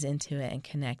 ease into it and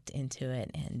connect into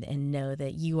it, and know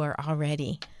that you are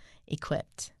already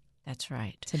equipped. That's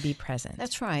right. To be present.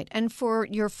 That's right. And for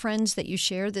your friends that you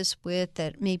share this with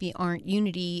that maybe aren't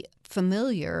Unity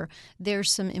familiar,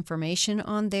 there's some information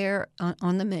on there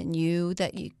on the menu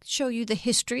that show you the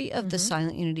history of the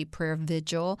Silent Unity Prayer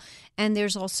Vigil. And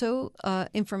there's also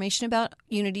information about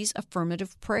Unity's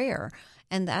affirmative prayer.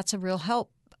 And that's a real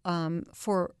help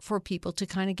for people to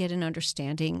kind of get an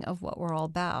understanding of what we're all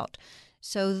about.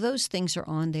 So those things are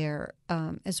on there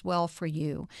as well for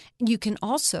you. You can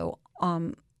also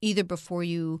either before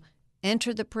you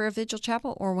enter the Prayer Vigil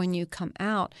Chapel or when you come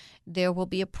out, there will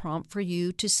be a prompt for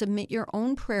you to submit your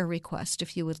own prayer request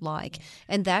if you would like.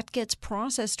 And that gets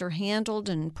processed or handled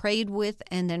and prayed with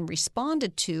and then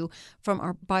responded to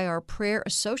by our prayer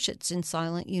associates in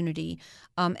Silent Unity.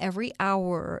 Every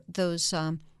hour, those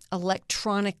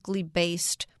electronically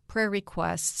based prayer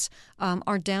requests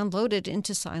are downloaded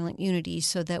into Silent Unity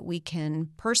so that we can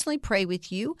personally pray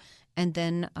with you and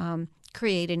then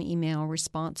create an email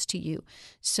response to you.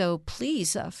 So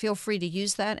please feel free to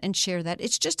use that and share that.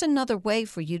 It's just another way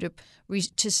for you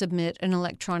to submit an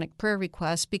electronic prayer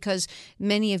request, because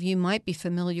many of you might be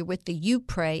familiar with the You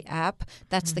Pray app.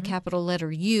 That's the capital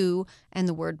letter U and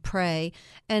the word pray.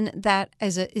 And that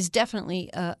is definitely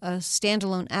a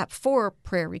standalone app for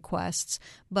prayer requests.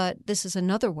 But this is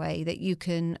another way that you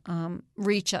can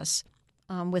reach us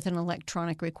with an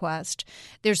electronic request.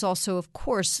 There's also, of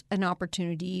course, an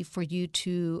opportunity for you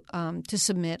to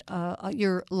submit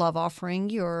your love offering,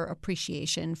 your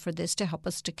appreciation for this, to help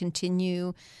us to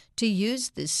continue to use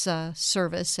this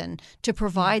service and to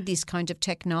provide these kinds of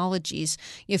technologies.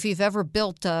 If you've ever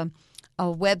built a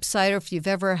website, or if you've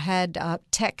ever had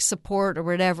tech support or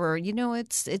whatever,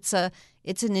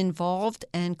 it's an involved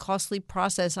and costly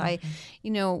process.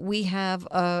 We have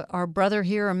our brother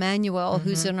here, Emmanuel,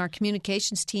 who's in our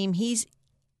communications team. He's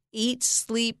eat,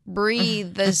 sleep,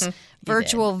 breathe this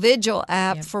virtual vigil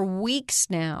app for weeks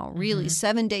now, really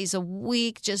 7 days a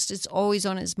week. Just it's always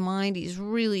on his mind. He's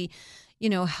really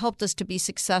helped us to be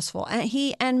successful. And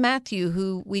he and Matthew,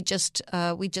 who we just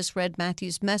read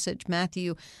Matthew's message,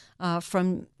 Matthew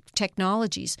from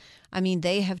Technologies. I mean,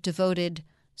 they have devoted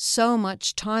so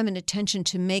much time and attention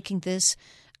to making this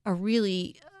a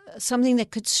really something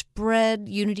that could spread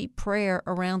Unity prayer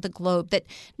around the globe. That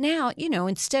now,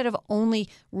 instead of only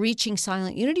reaching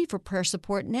Silent Unity for prayer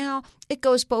support, now it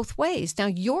goes both ways. Now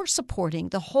you're supporting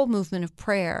the whole movement of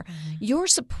prayer. You're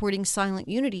supporting Silent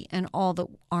Unity and all that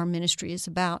our ministry is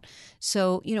about.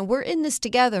 So, we're in this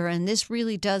together, and this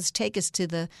really does take us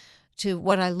to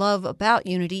what I love about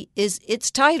Unity is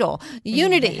its title,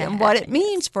 Unity, and what it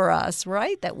means for us,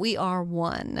 right? That we are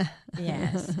one.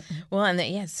 Yes. Well,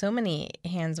 and so many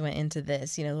hands went into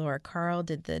this. Laura Carl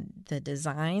did the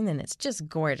design, and it's just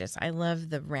gorgeous. I love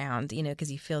the round,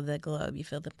 because you feel the globe, you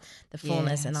feel the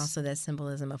fullness, and also the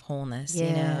symbolism of wholeness,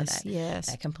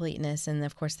 that completeness. And,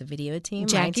 of course, the video team,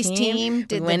 Jackie's my team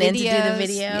did went the in to do the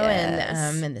video yes.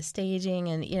 and the staging.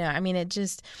 And, it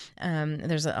just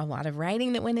there's a lot of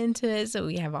writing that went into it. So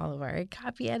we have all of our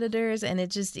copy editors, and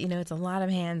it just, it's a lot of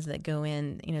hands that go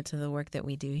in, to the work that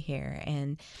we do here.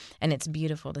 And it's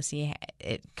beautiful to see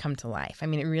it come to life. I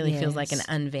mean, it really feels like an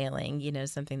unveiling,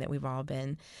 something that we've all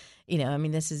been,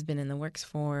 this has been in the works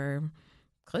for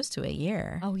close to a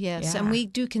year. Oh, yes. Yeah. And we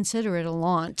do consider it a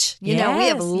launch. We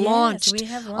have launched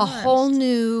a whole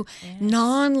new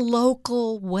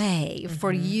non-local way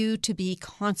for you to be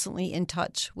constantly in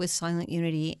touch with Silent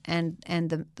Unity and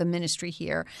the ministry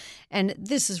here. And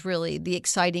this is really the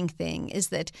exciting thing, is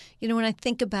that, when I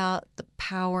think about the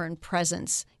power and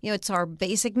presence, it's our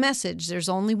basic message. There's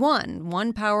only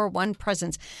one power, one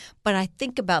presence. But I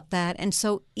think about that, and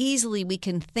so easily we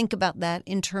can think about that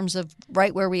in terms of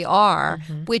right where we are,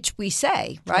 which we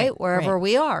say, right? Wherever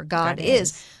we are, God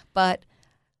is. But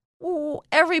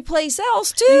every place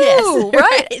else too,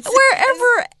 right?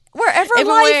 Wherever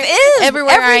life is.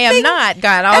 Everywhere I am not,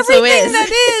 God also everything is.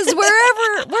 That is,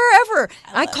 wherever.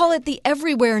 I call it the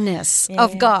everywhereness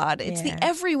of God. It's the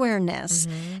everywhereness.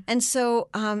 And so,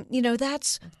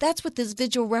 that's what this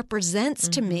vigil represents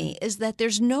to me, is that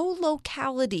there's no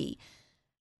locality.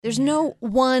 There's no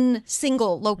one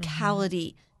single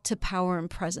locality to power and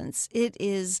presence. It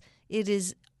is,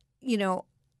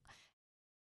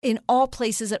 in all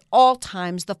places at all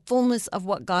times. The fullness of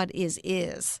what God is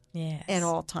Yes. at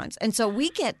all times. And so we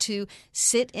get to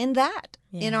sit in that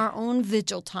in our own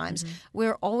vigil times.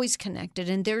 We're always connected,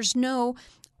 and there's no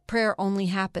prayer only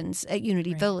happens at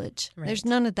Unity Village. Right. There's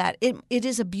none of that. It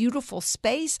is a beautiful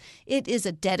space. It is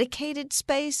a dedicated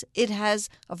space. It has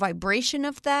a vibration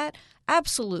of that.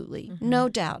 Absolutely. No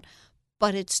doubt.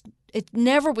 But it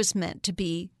never was meant to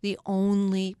be the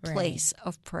only place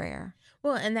of prayer.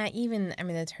 Well, and that even, I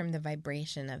mean, the term, the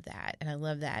vibration of that, and I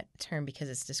love that term because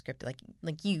it's descriptive.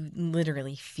 Like you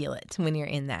literally feel it when you're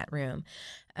in that room,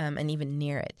 and even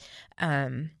near it.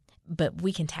 But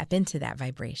we can tap into that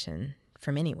vibration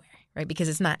from anywhere, right? Because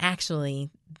it's not actually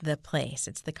the place;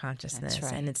 it's the consciousness,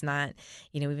 That's right. and it's not,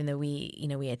 even though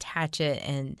we attach it,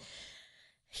 and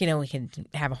we could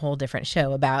have a whole different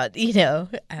show about,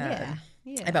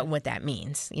 about what that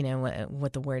means,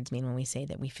 what the words mean when we say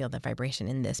that we feel the vibration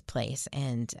in this place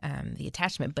and the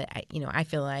attachment. But, I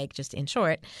feel like, just in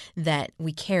short, that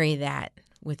we carry that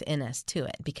within us to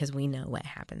it because we know what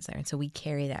happens there. And so we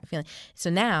carry that feeling. So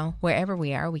now, wherever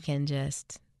we are, we can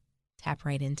just tap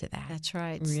right into that. That's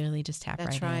right. Really just tap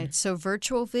That's right in. right. So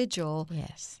virtual vigil,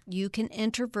 Yes. you can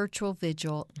enter virtual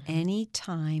vigil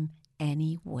anytime,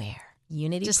 anywhere.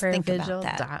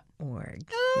 UnityPrayerVigil.org.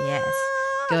 Yes.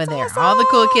 Go there. Awesome. All the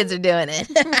cool kids are doing it.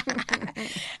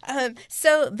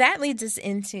 So that leads us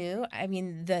into,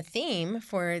 the theme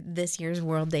for this year's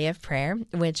World Day of Prayer,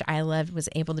 which I loved, was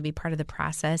able to be part of the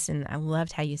process. And I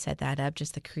loved how you set that up,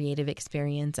 just the creative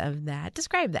experience of that.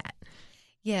 Describe that.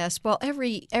 Yes, well,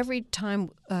 every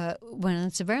time when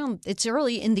it's around, it's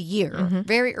early in the year,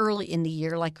 very early in the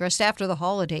year, like just after the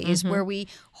holidays, where I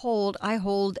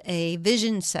hold a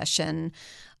vision session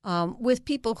with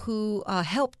people who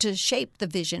help to shape the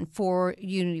vision for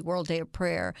Unity World Day of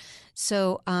Prayer.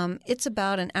 So it's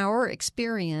about an hour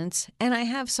experience, and I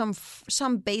have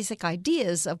some basic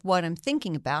ideas of what I'm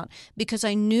thinking about because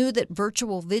I knew that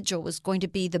virtual vigil was going to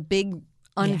be the big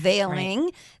unveiling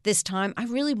this time. I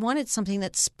really wanted something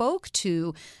that spoke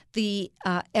to the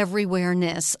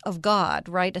everywhereness of God,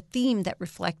 right? A theme that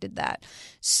reflected that.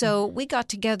 So we got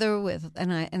together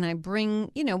and I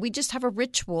bring, we just have a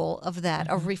ritual of that,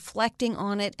 of reflecting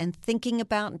on it and thinking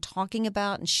about and talking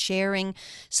about and sharing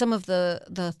some of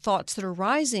the thoughts that are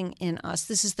rising in us.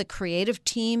 This is the creative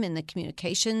team in the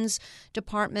communications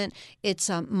department. It's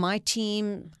my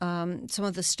team, some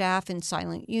of the staff in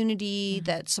Silent Unity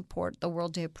that support the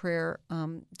World Day of Prayer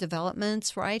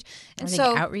developments, right? And I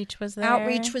think outreach was there.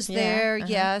 Outreach was there,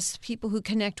 yes. People who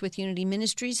connect with Unity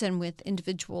Ministries and with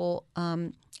individual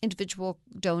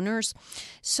donors.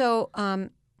 So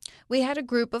we had a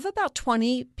group of about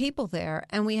 20 people there,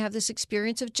 and we have this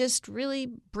experience of just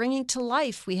really bringing to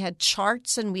life. We had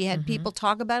charts, and we had people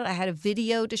talk about it. I had a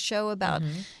video to show about,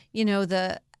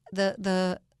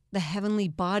 the heavenly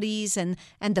bodies and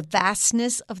the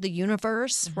vastness of the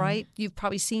universe, right? You've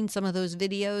probably seen some of those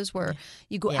videos where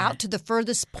you go out to the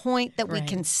furthest point that we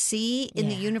can see in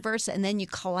the universe, and then you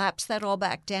collapse that all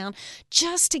back down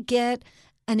just to get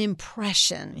an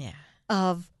impression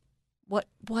of what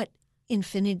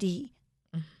infinity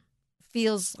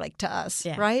feels like to us,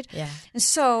 right? Yeah. And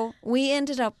so we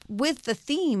ended up with the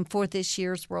theme for this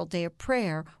year's World Day of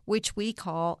Prayer, which we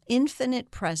call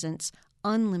Infinite Presence,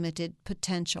 Unlimited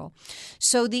Potential.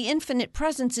 So the infinite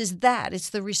presence is that it's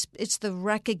the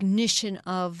recognition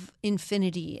of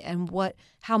infinity and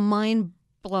how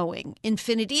mind-blowing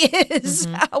infinity is.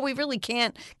 How we really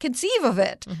can't conceive of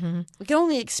it. We can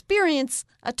only experience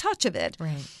a touch of it.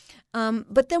 Right.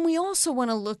 But then we also want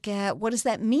to look at what does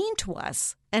that mean to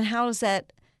us, and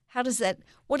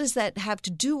what does that have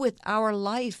to do with our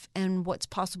life and what's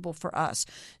possible for us?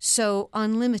 So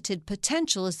unlimited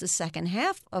potential is the second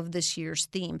half of this year's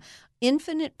theme.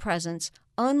 Infinite presence,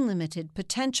 unlimited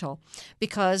potential.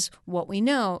 Because what we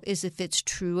know is if it's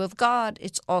true of God,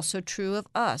 it's also true of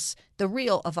us, the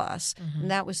real of us. And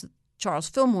that was Charles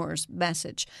Fillmore's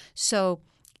message. So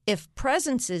if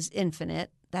presence is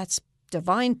infinite, that's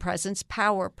divine presence,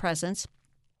 power presence,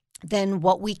 then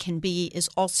what we can be is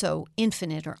also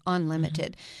infinite or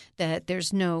unlimited, that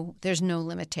there's no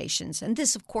limitations. And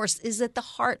this, of course, is at the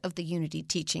heart of the Unity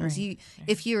teachings.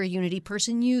 If you're a Unity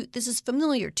person, this is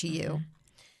familiar to you.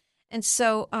 And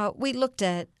so we looked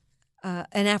at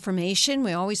an affirmation.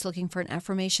 We're always looking for an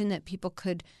affirmation that people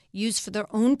could use for their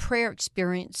own prayer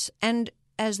experience and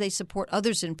as they support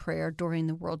others in prayer during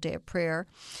the World Day of Prayer.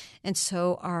 And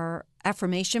so our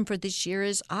affirmation for this year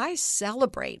is I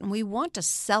celebrate, and we want to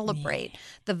celebrate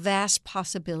the vast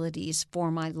possibilities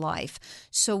for my life.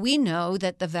 So we know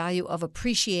that the value of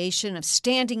appreciation, of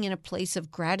standing in a place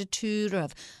of gratitude,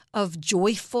 of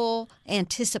joyful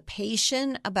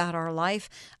anticipation about our life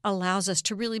allows us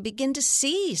to really begin to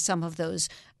see some of those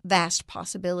vast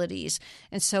possibilities.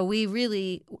 And so we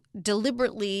really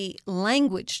deliberately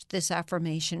languaged this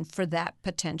affirmation for that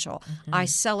potential. I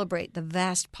celebrate the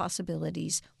vast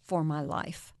possibilities for my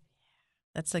life.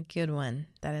 That's a good one.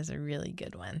 That is a really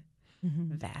good one.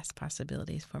 Vast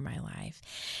possibilities for my life.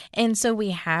 And so we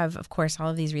have, of course, all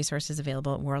of these resources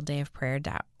available at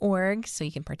worlddayofprayer.org, so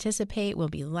you can participate. We'll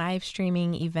be live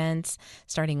streaming events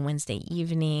starting Wednesday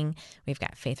evening. We've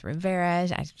got Faith Rivera.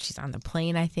 She's on the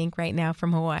plane, I think, right now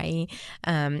from Hawaii,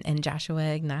 and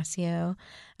Joshua Ignacio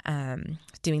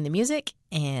doing the music,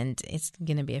 and it's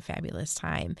going to be a fabulous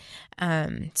time.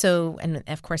 And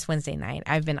of course, Wednesday night,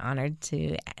 I've been honored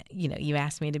to, you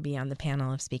asked me to be on the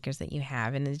panel of speakers that you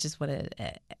have, and it's just what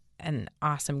an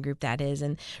awesome group that is,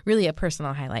 and really a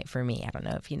personal highlight for me. I don't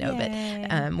know if you know,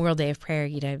 but World Day of Prayer,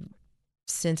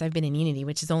 since I've been in Unity,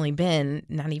 which has only been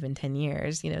not even 10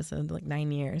 years, so like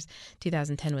 9 years.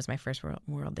 2010 was my first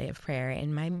World Day of Prayer.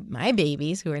 And my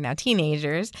babies, who are now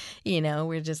teenagers,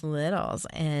 we're just littles.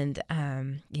 And,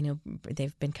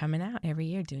 they've been coming out every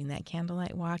year doing that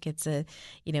candlelight walk. It's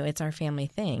it's our family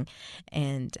thing.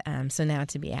 And so now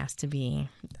to be asked to be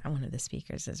one of the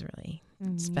speakers is really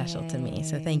special to me.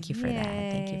 So thank you for that.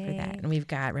 Thank you for that. And we've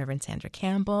got Reverend Sandra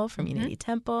Campbell from Unity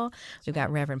Temple. We've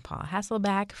got Reverend Paul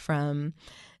Hasselback from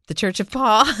the Church of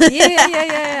Paul.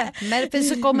 Yeah.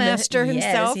 Metaphysical master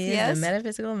himself. Yes, the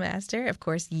metaphysical master. Of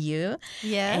course, you.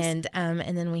 Yes.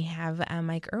 And then we have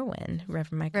Mike Irwin,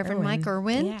 Reverend Mike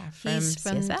Irwin. Yeah, He's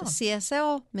from CSL.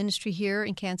 CSL ministry here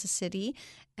in Kansas City.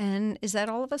 And is that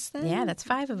all of us then? Yeah, that's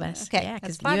 5 of us. Okay, yeah,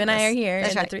 because that's 5 you and I are here.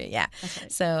 That's and right. the 3, yeah. That's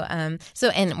right. So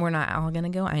and we're not all going to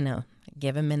go. I know.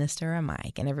 Give a minister a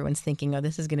mic, and everyone's thinking, "Oh,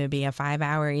 this is going to be a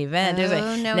 5-hour event."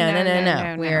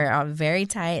 No. We're all very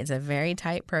tight. It's a very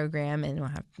tight program, and we'll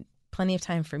have plenty of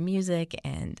time for music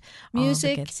and all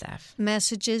the good stuff.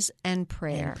 Messages, and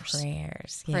prayers.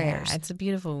 Prayers. Yeah, it's a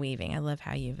beautiful weaving. I love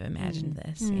how you've imagined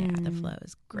this. Yeah, the flow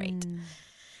is great.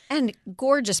 And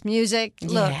gorgeous music.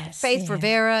 Look, Yes, Faith yeah.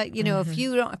 Rivera. If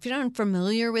you're not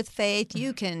familiar with Faith,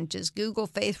 you can just Google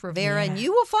Faith Rivera, and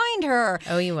you will find her.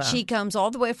 Oh, you will. She comes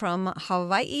all the way from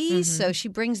Hawaii, so she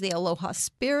brings the aloha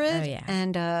spirit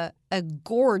and a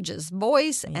gorgeous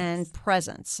voice and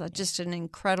presence. Just an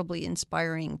incredibly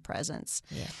inspiring presence.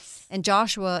 Yes. And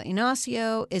Joshua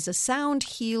Ignacio is a sound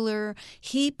healer.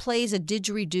 He plays a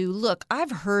didgeridoo. Look,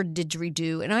 I've heard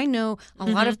didgeridoo, and I know a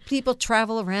lot of people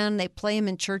travel around. They play them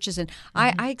in churches, and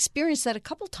I experienced that a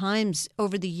couple times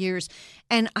over the years,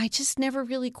 and I just never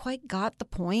really quite got the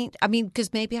point. I mean,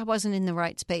 because maybe I wasn't in the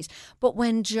right space. But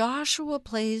when Joshua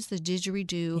plays the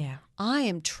didgeridoo, I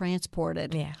am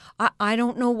transported. Yeah. I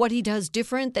don't know what he does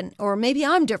different than, or maybe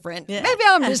I'm different. Yeah. Maybe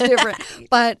I'm just different.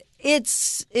 But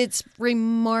it's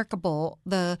remarkable,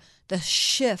 the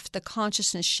shift, the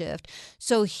consciousness shift.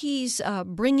 So he's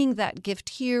bringing that gift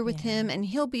here with him, and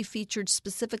he'll be featured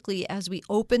specifically as we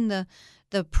open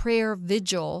the prayer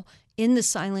vigil in the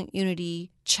Silent Unity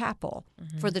Chapel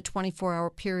for the 24-hour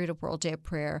period of World Day of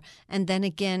Prayer. And then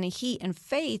again, he and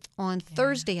Faith on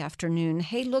Thursday afternoon.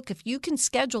 Hey, look, if you can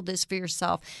schedule this for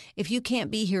yourself, if you can't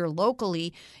be here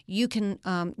locally, you can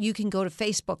go to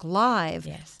Facebook Live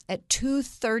at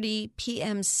 2:30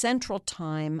 p.m. Central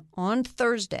Time on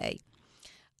Thursday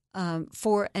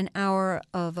for an hour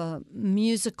of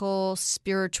musical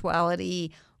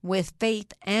spirituality with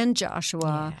Faith and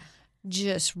Joshua.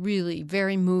 Just really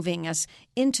very moving us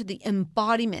into the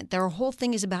embodiment. Their whole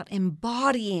thing is about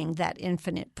embodying that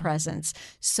infinite presence.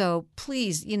 So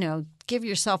please, give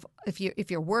yourself,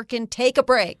 if you're working, take a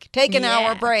break. Take an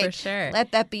hour break. For sure.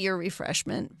 Let that be your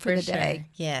refreshment for the day.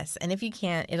 Yes. And if you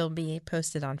can't, it'll be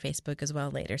posted on Facebook as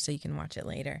well later, so you can watch it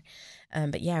later.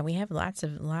 But yeah, we have lots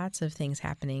of things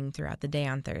happening throughout the day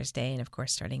on Thursday, and of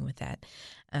course, starting with that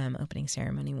opening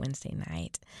ceremony Wednesday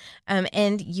night.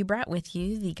 And you brought with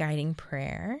you the guiding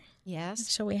prayer. Yes.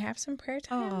 Shall we have some prayer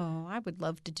time? Oh, I would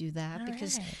love to do that, All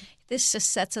because right. this just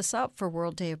sets us up for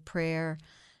World Day of Prayer.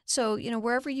 So,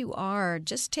 wherever you are,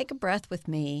 just take a breath with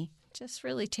me. Just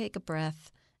really take a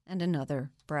breath and another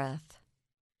breath.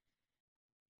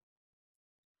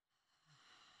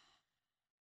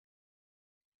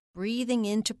 Breathing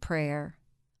into prayer,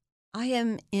 I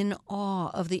am in awe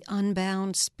of the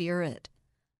unbound spirit,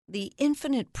 the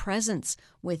infinite presence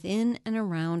within and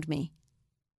around me.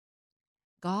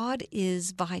 God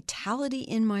is vitality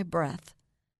in my breath,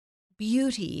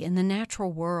 beauty in the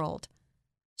natural world,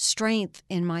 strength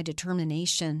in my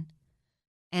determination,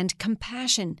 and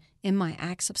compassion in my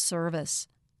acts of service.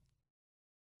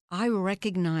 I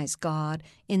recognize God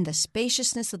in the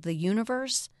spaciousness of the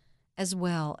universe as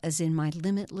well as in my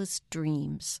limitless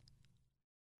dreams.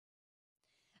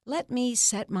 Let me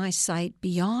set my sight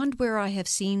beyond where I have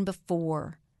seen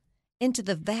before, into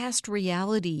the vast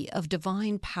reality of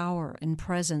divine power and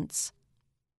presence.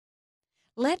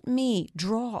 Let me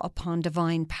draw upon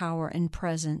divine power and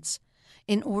presence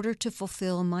in order to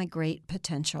fulfill my great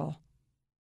potential.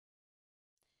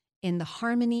 In the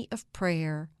harmony of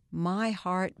prayer, my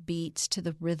heart beats to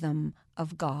the rhythm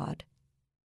of God.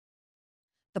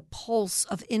 The pulse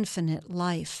of infinite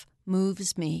life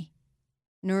moves me,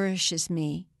 nourishes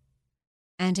me,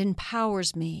 and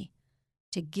empowers me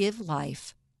to give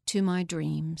life to my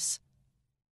dreams.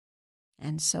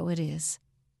 And so it is.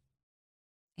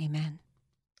 Amen.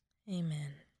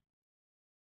 Amen.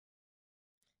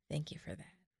 Thank you for that.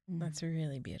 That's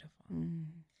really beautiful.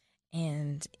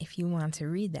 And if you want to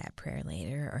read that prayer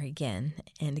later or again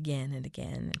and again and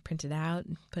again, and print it out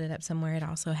and put it up somewhere, it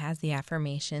also has the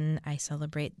affirmation, I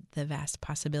celebrate the vast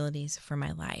possibilities for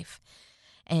my life.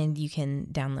 And you can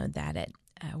download that at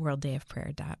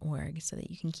worlddayofprayer.org so that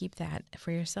you can keep that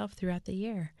for yourself throughout the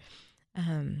year.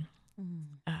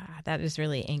 That has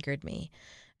really anchored me.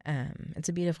 It's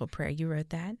a beautiful prayer. You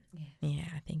wrote that?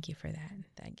 Yeah, thank you for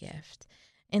that gift.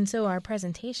 And so our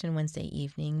presentation Wednesday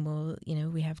evening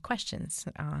we have questions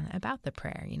about the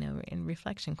prayer, and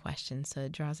reflection questions. So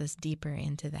it draws us deeper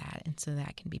into that. And so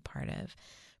that can be part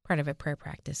of a prayer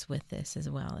practice with this, as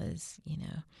well as,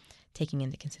 taking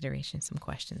into consideration some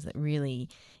questions that really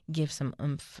give some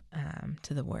oomph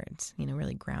to the words,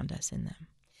 really ground us in them.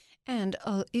 And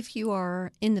if you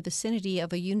are in the vicinity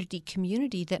of a Unity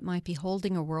community that might be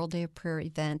holding a World Day of Prayer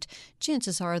event,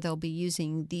 chances are they'll be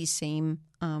using these same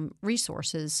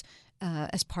resources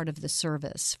as part of the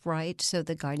service, right? So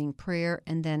the guiding prayer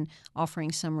and then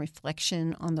offering some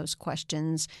reflection on those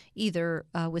questions, either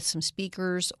with some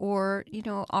speakers or,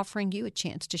 offering you a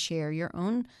chance to share your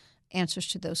own answers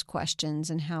to those questions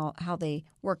and how they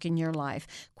work in your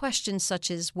life. Questions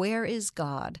such as, where is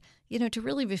God? To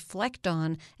really reflect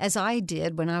on, as I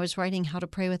did when I was writing How to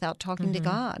Pray Without Talking to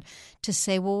God, to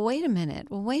say, well, wait a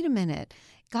minute.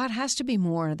 God has to be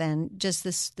more than just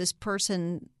this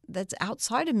person that's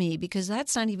outside of me, because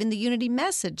that's not even the Unity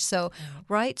message. So,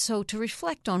 right? So to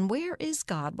reflect on, where is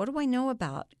God? What do I know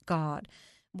about God?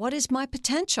 What is my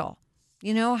potential?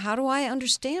 How do I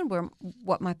understand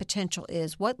what my potential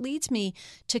is? What leads me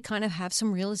to kind of have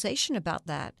some realization about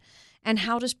that? And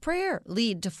how does prayer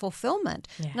lead to fulfillment?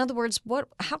 Yeah. In other words,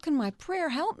 how can my prayer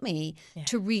help me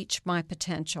to reach my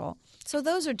potential? So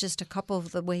those are just a couple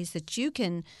of the ways that you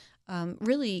can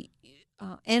really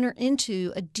enter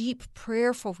into a deep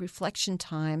prayerful reflection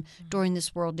time during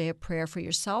this World Day of Prayer for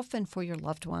yourself and for your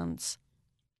loved ones.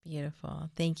 Beautiful.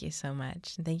 Thank you so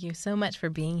much. Thank you so much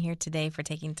for being here today, for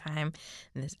taking time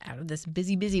out of this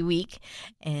busy week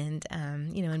and,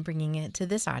 and bringing it to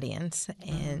this audience.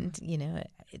 And,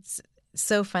 it's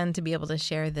so fun to be able to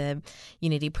share the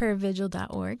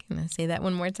unityprayervigil.org. I'm going to say that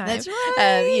one more time. That's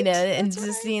right. And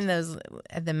just seeing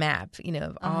the map,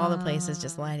 of all the places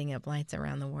just lighting up lights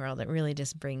around the world, it really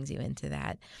just brings you into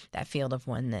that field of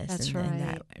oneness and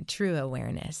that true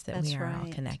awareness that we are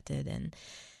all connected. And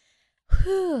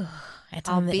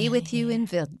I'll be with you in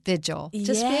vigil.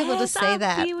 Just be able to say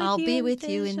that. I'll be with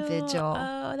you in vigil.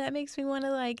 Oh, that makes me want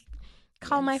to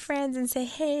call my friends and say,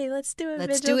 hey, let's do a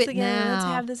vigil do it together. now. Let's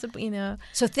have this,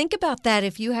 So think about that.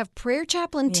 If you have prayer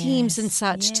chaplain teams and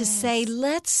such, to say,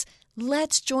 let's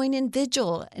join in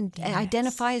vigil and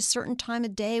identify a certain time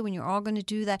of day when you're all going to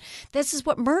do that. This is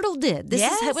what Myrtle did. This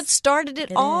is what started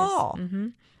it all. Mm-hmm.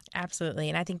 Absolutely.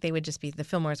 And I think the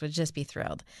Fillmores would just be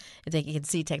thrilled if they could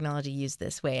see technology used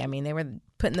this way. I mean, they were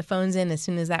putting the phones in as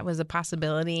soon as that was a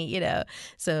possibility,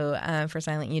 so for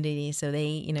Silent Unity. So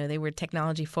they were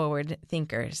technology forward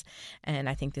thinkers. And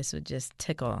I think this would just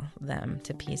tickle them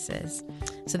to pieces.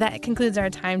 So that concludes our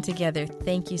time together.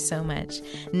 Thank you so much.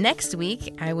 Next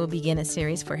week, I will begin a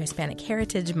series for Hispanic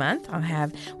Heritage Month.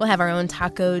 We'll have our own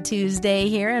Taco Tuesday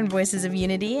here on Voices of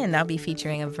Unity, and I'll be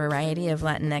featuring a variety of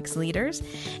Latinx leaders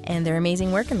and their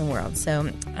amazing work in the world.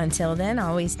 So until then,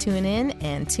 always tune in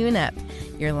and tune up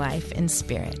your life and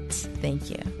spirit.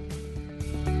 Thank you.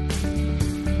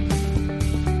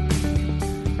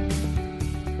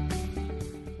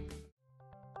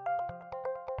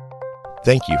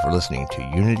 Thank you for listening to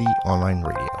Unity Online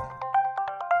Radio,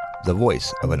 the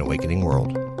voice of an awakening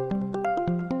world.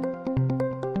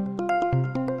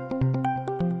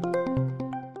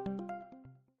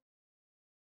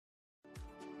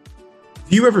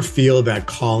 Do you ever feel that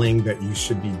calling that you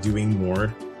should be doing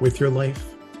more with your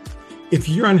life? If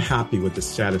you're unhappy with the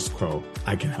status quo,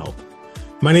 I can help.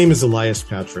 My name is Elias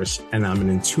Patras, and I'm an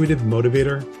intuitive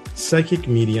motivator, psychic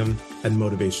medium, and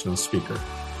motivational speaker.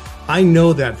 I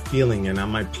know that feeling, and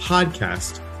on my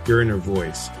podcast, Your Inner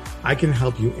Voice, I can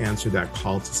help you answer that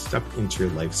call to step into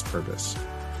your life's purpose.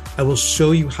 I will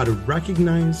show you how to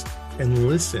recognize and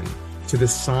listen to the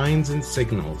signs and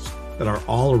signals that are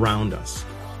all around us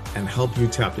and help you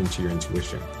tap into your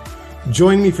intuition.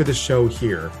 Join me for the show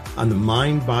here on the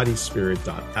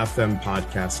MindBodySpirit.fm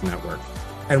podcast network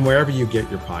and wherever you get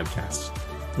your podcasts.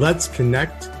 Let's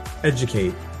connect,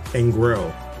 educate, and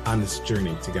grow on this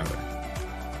journey together.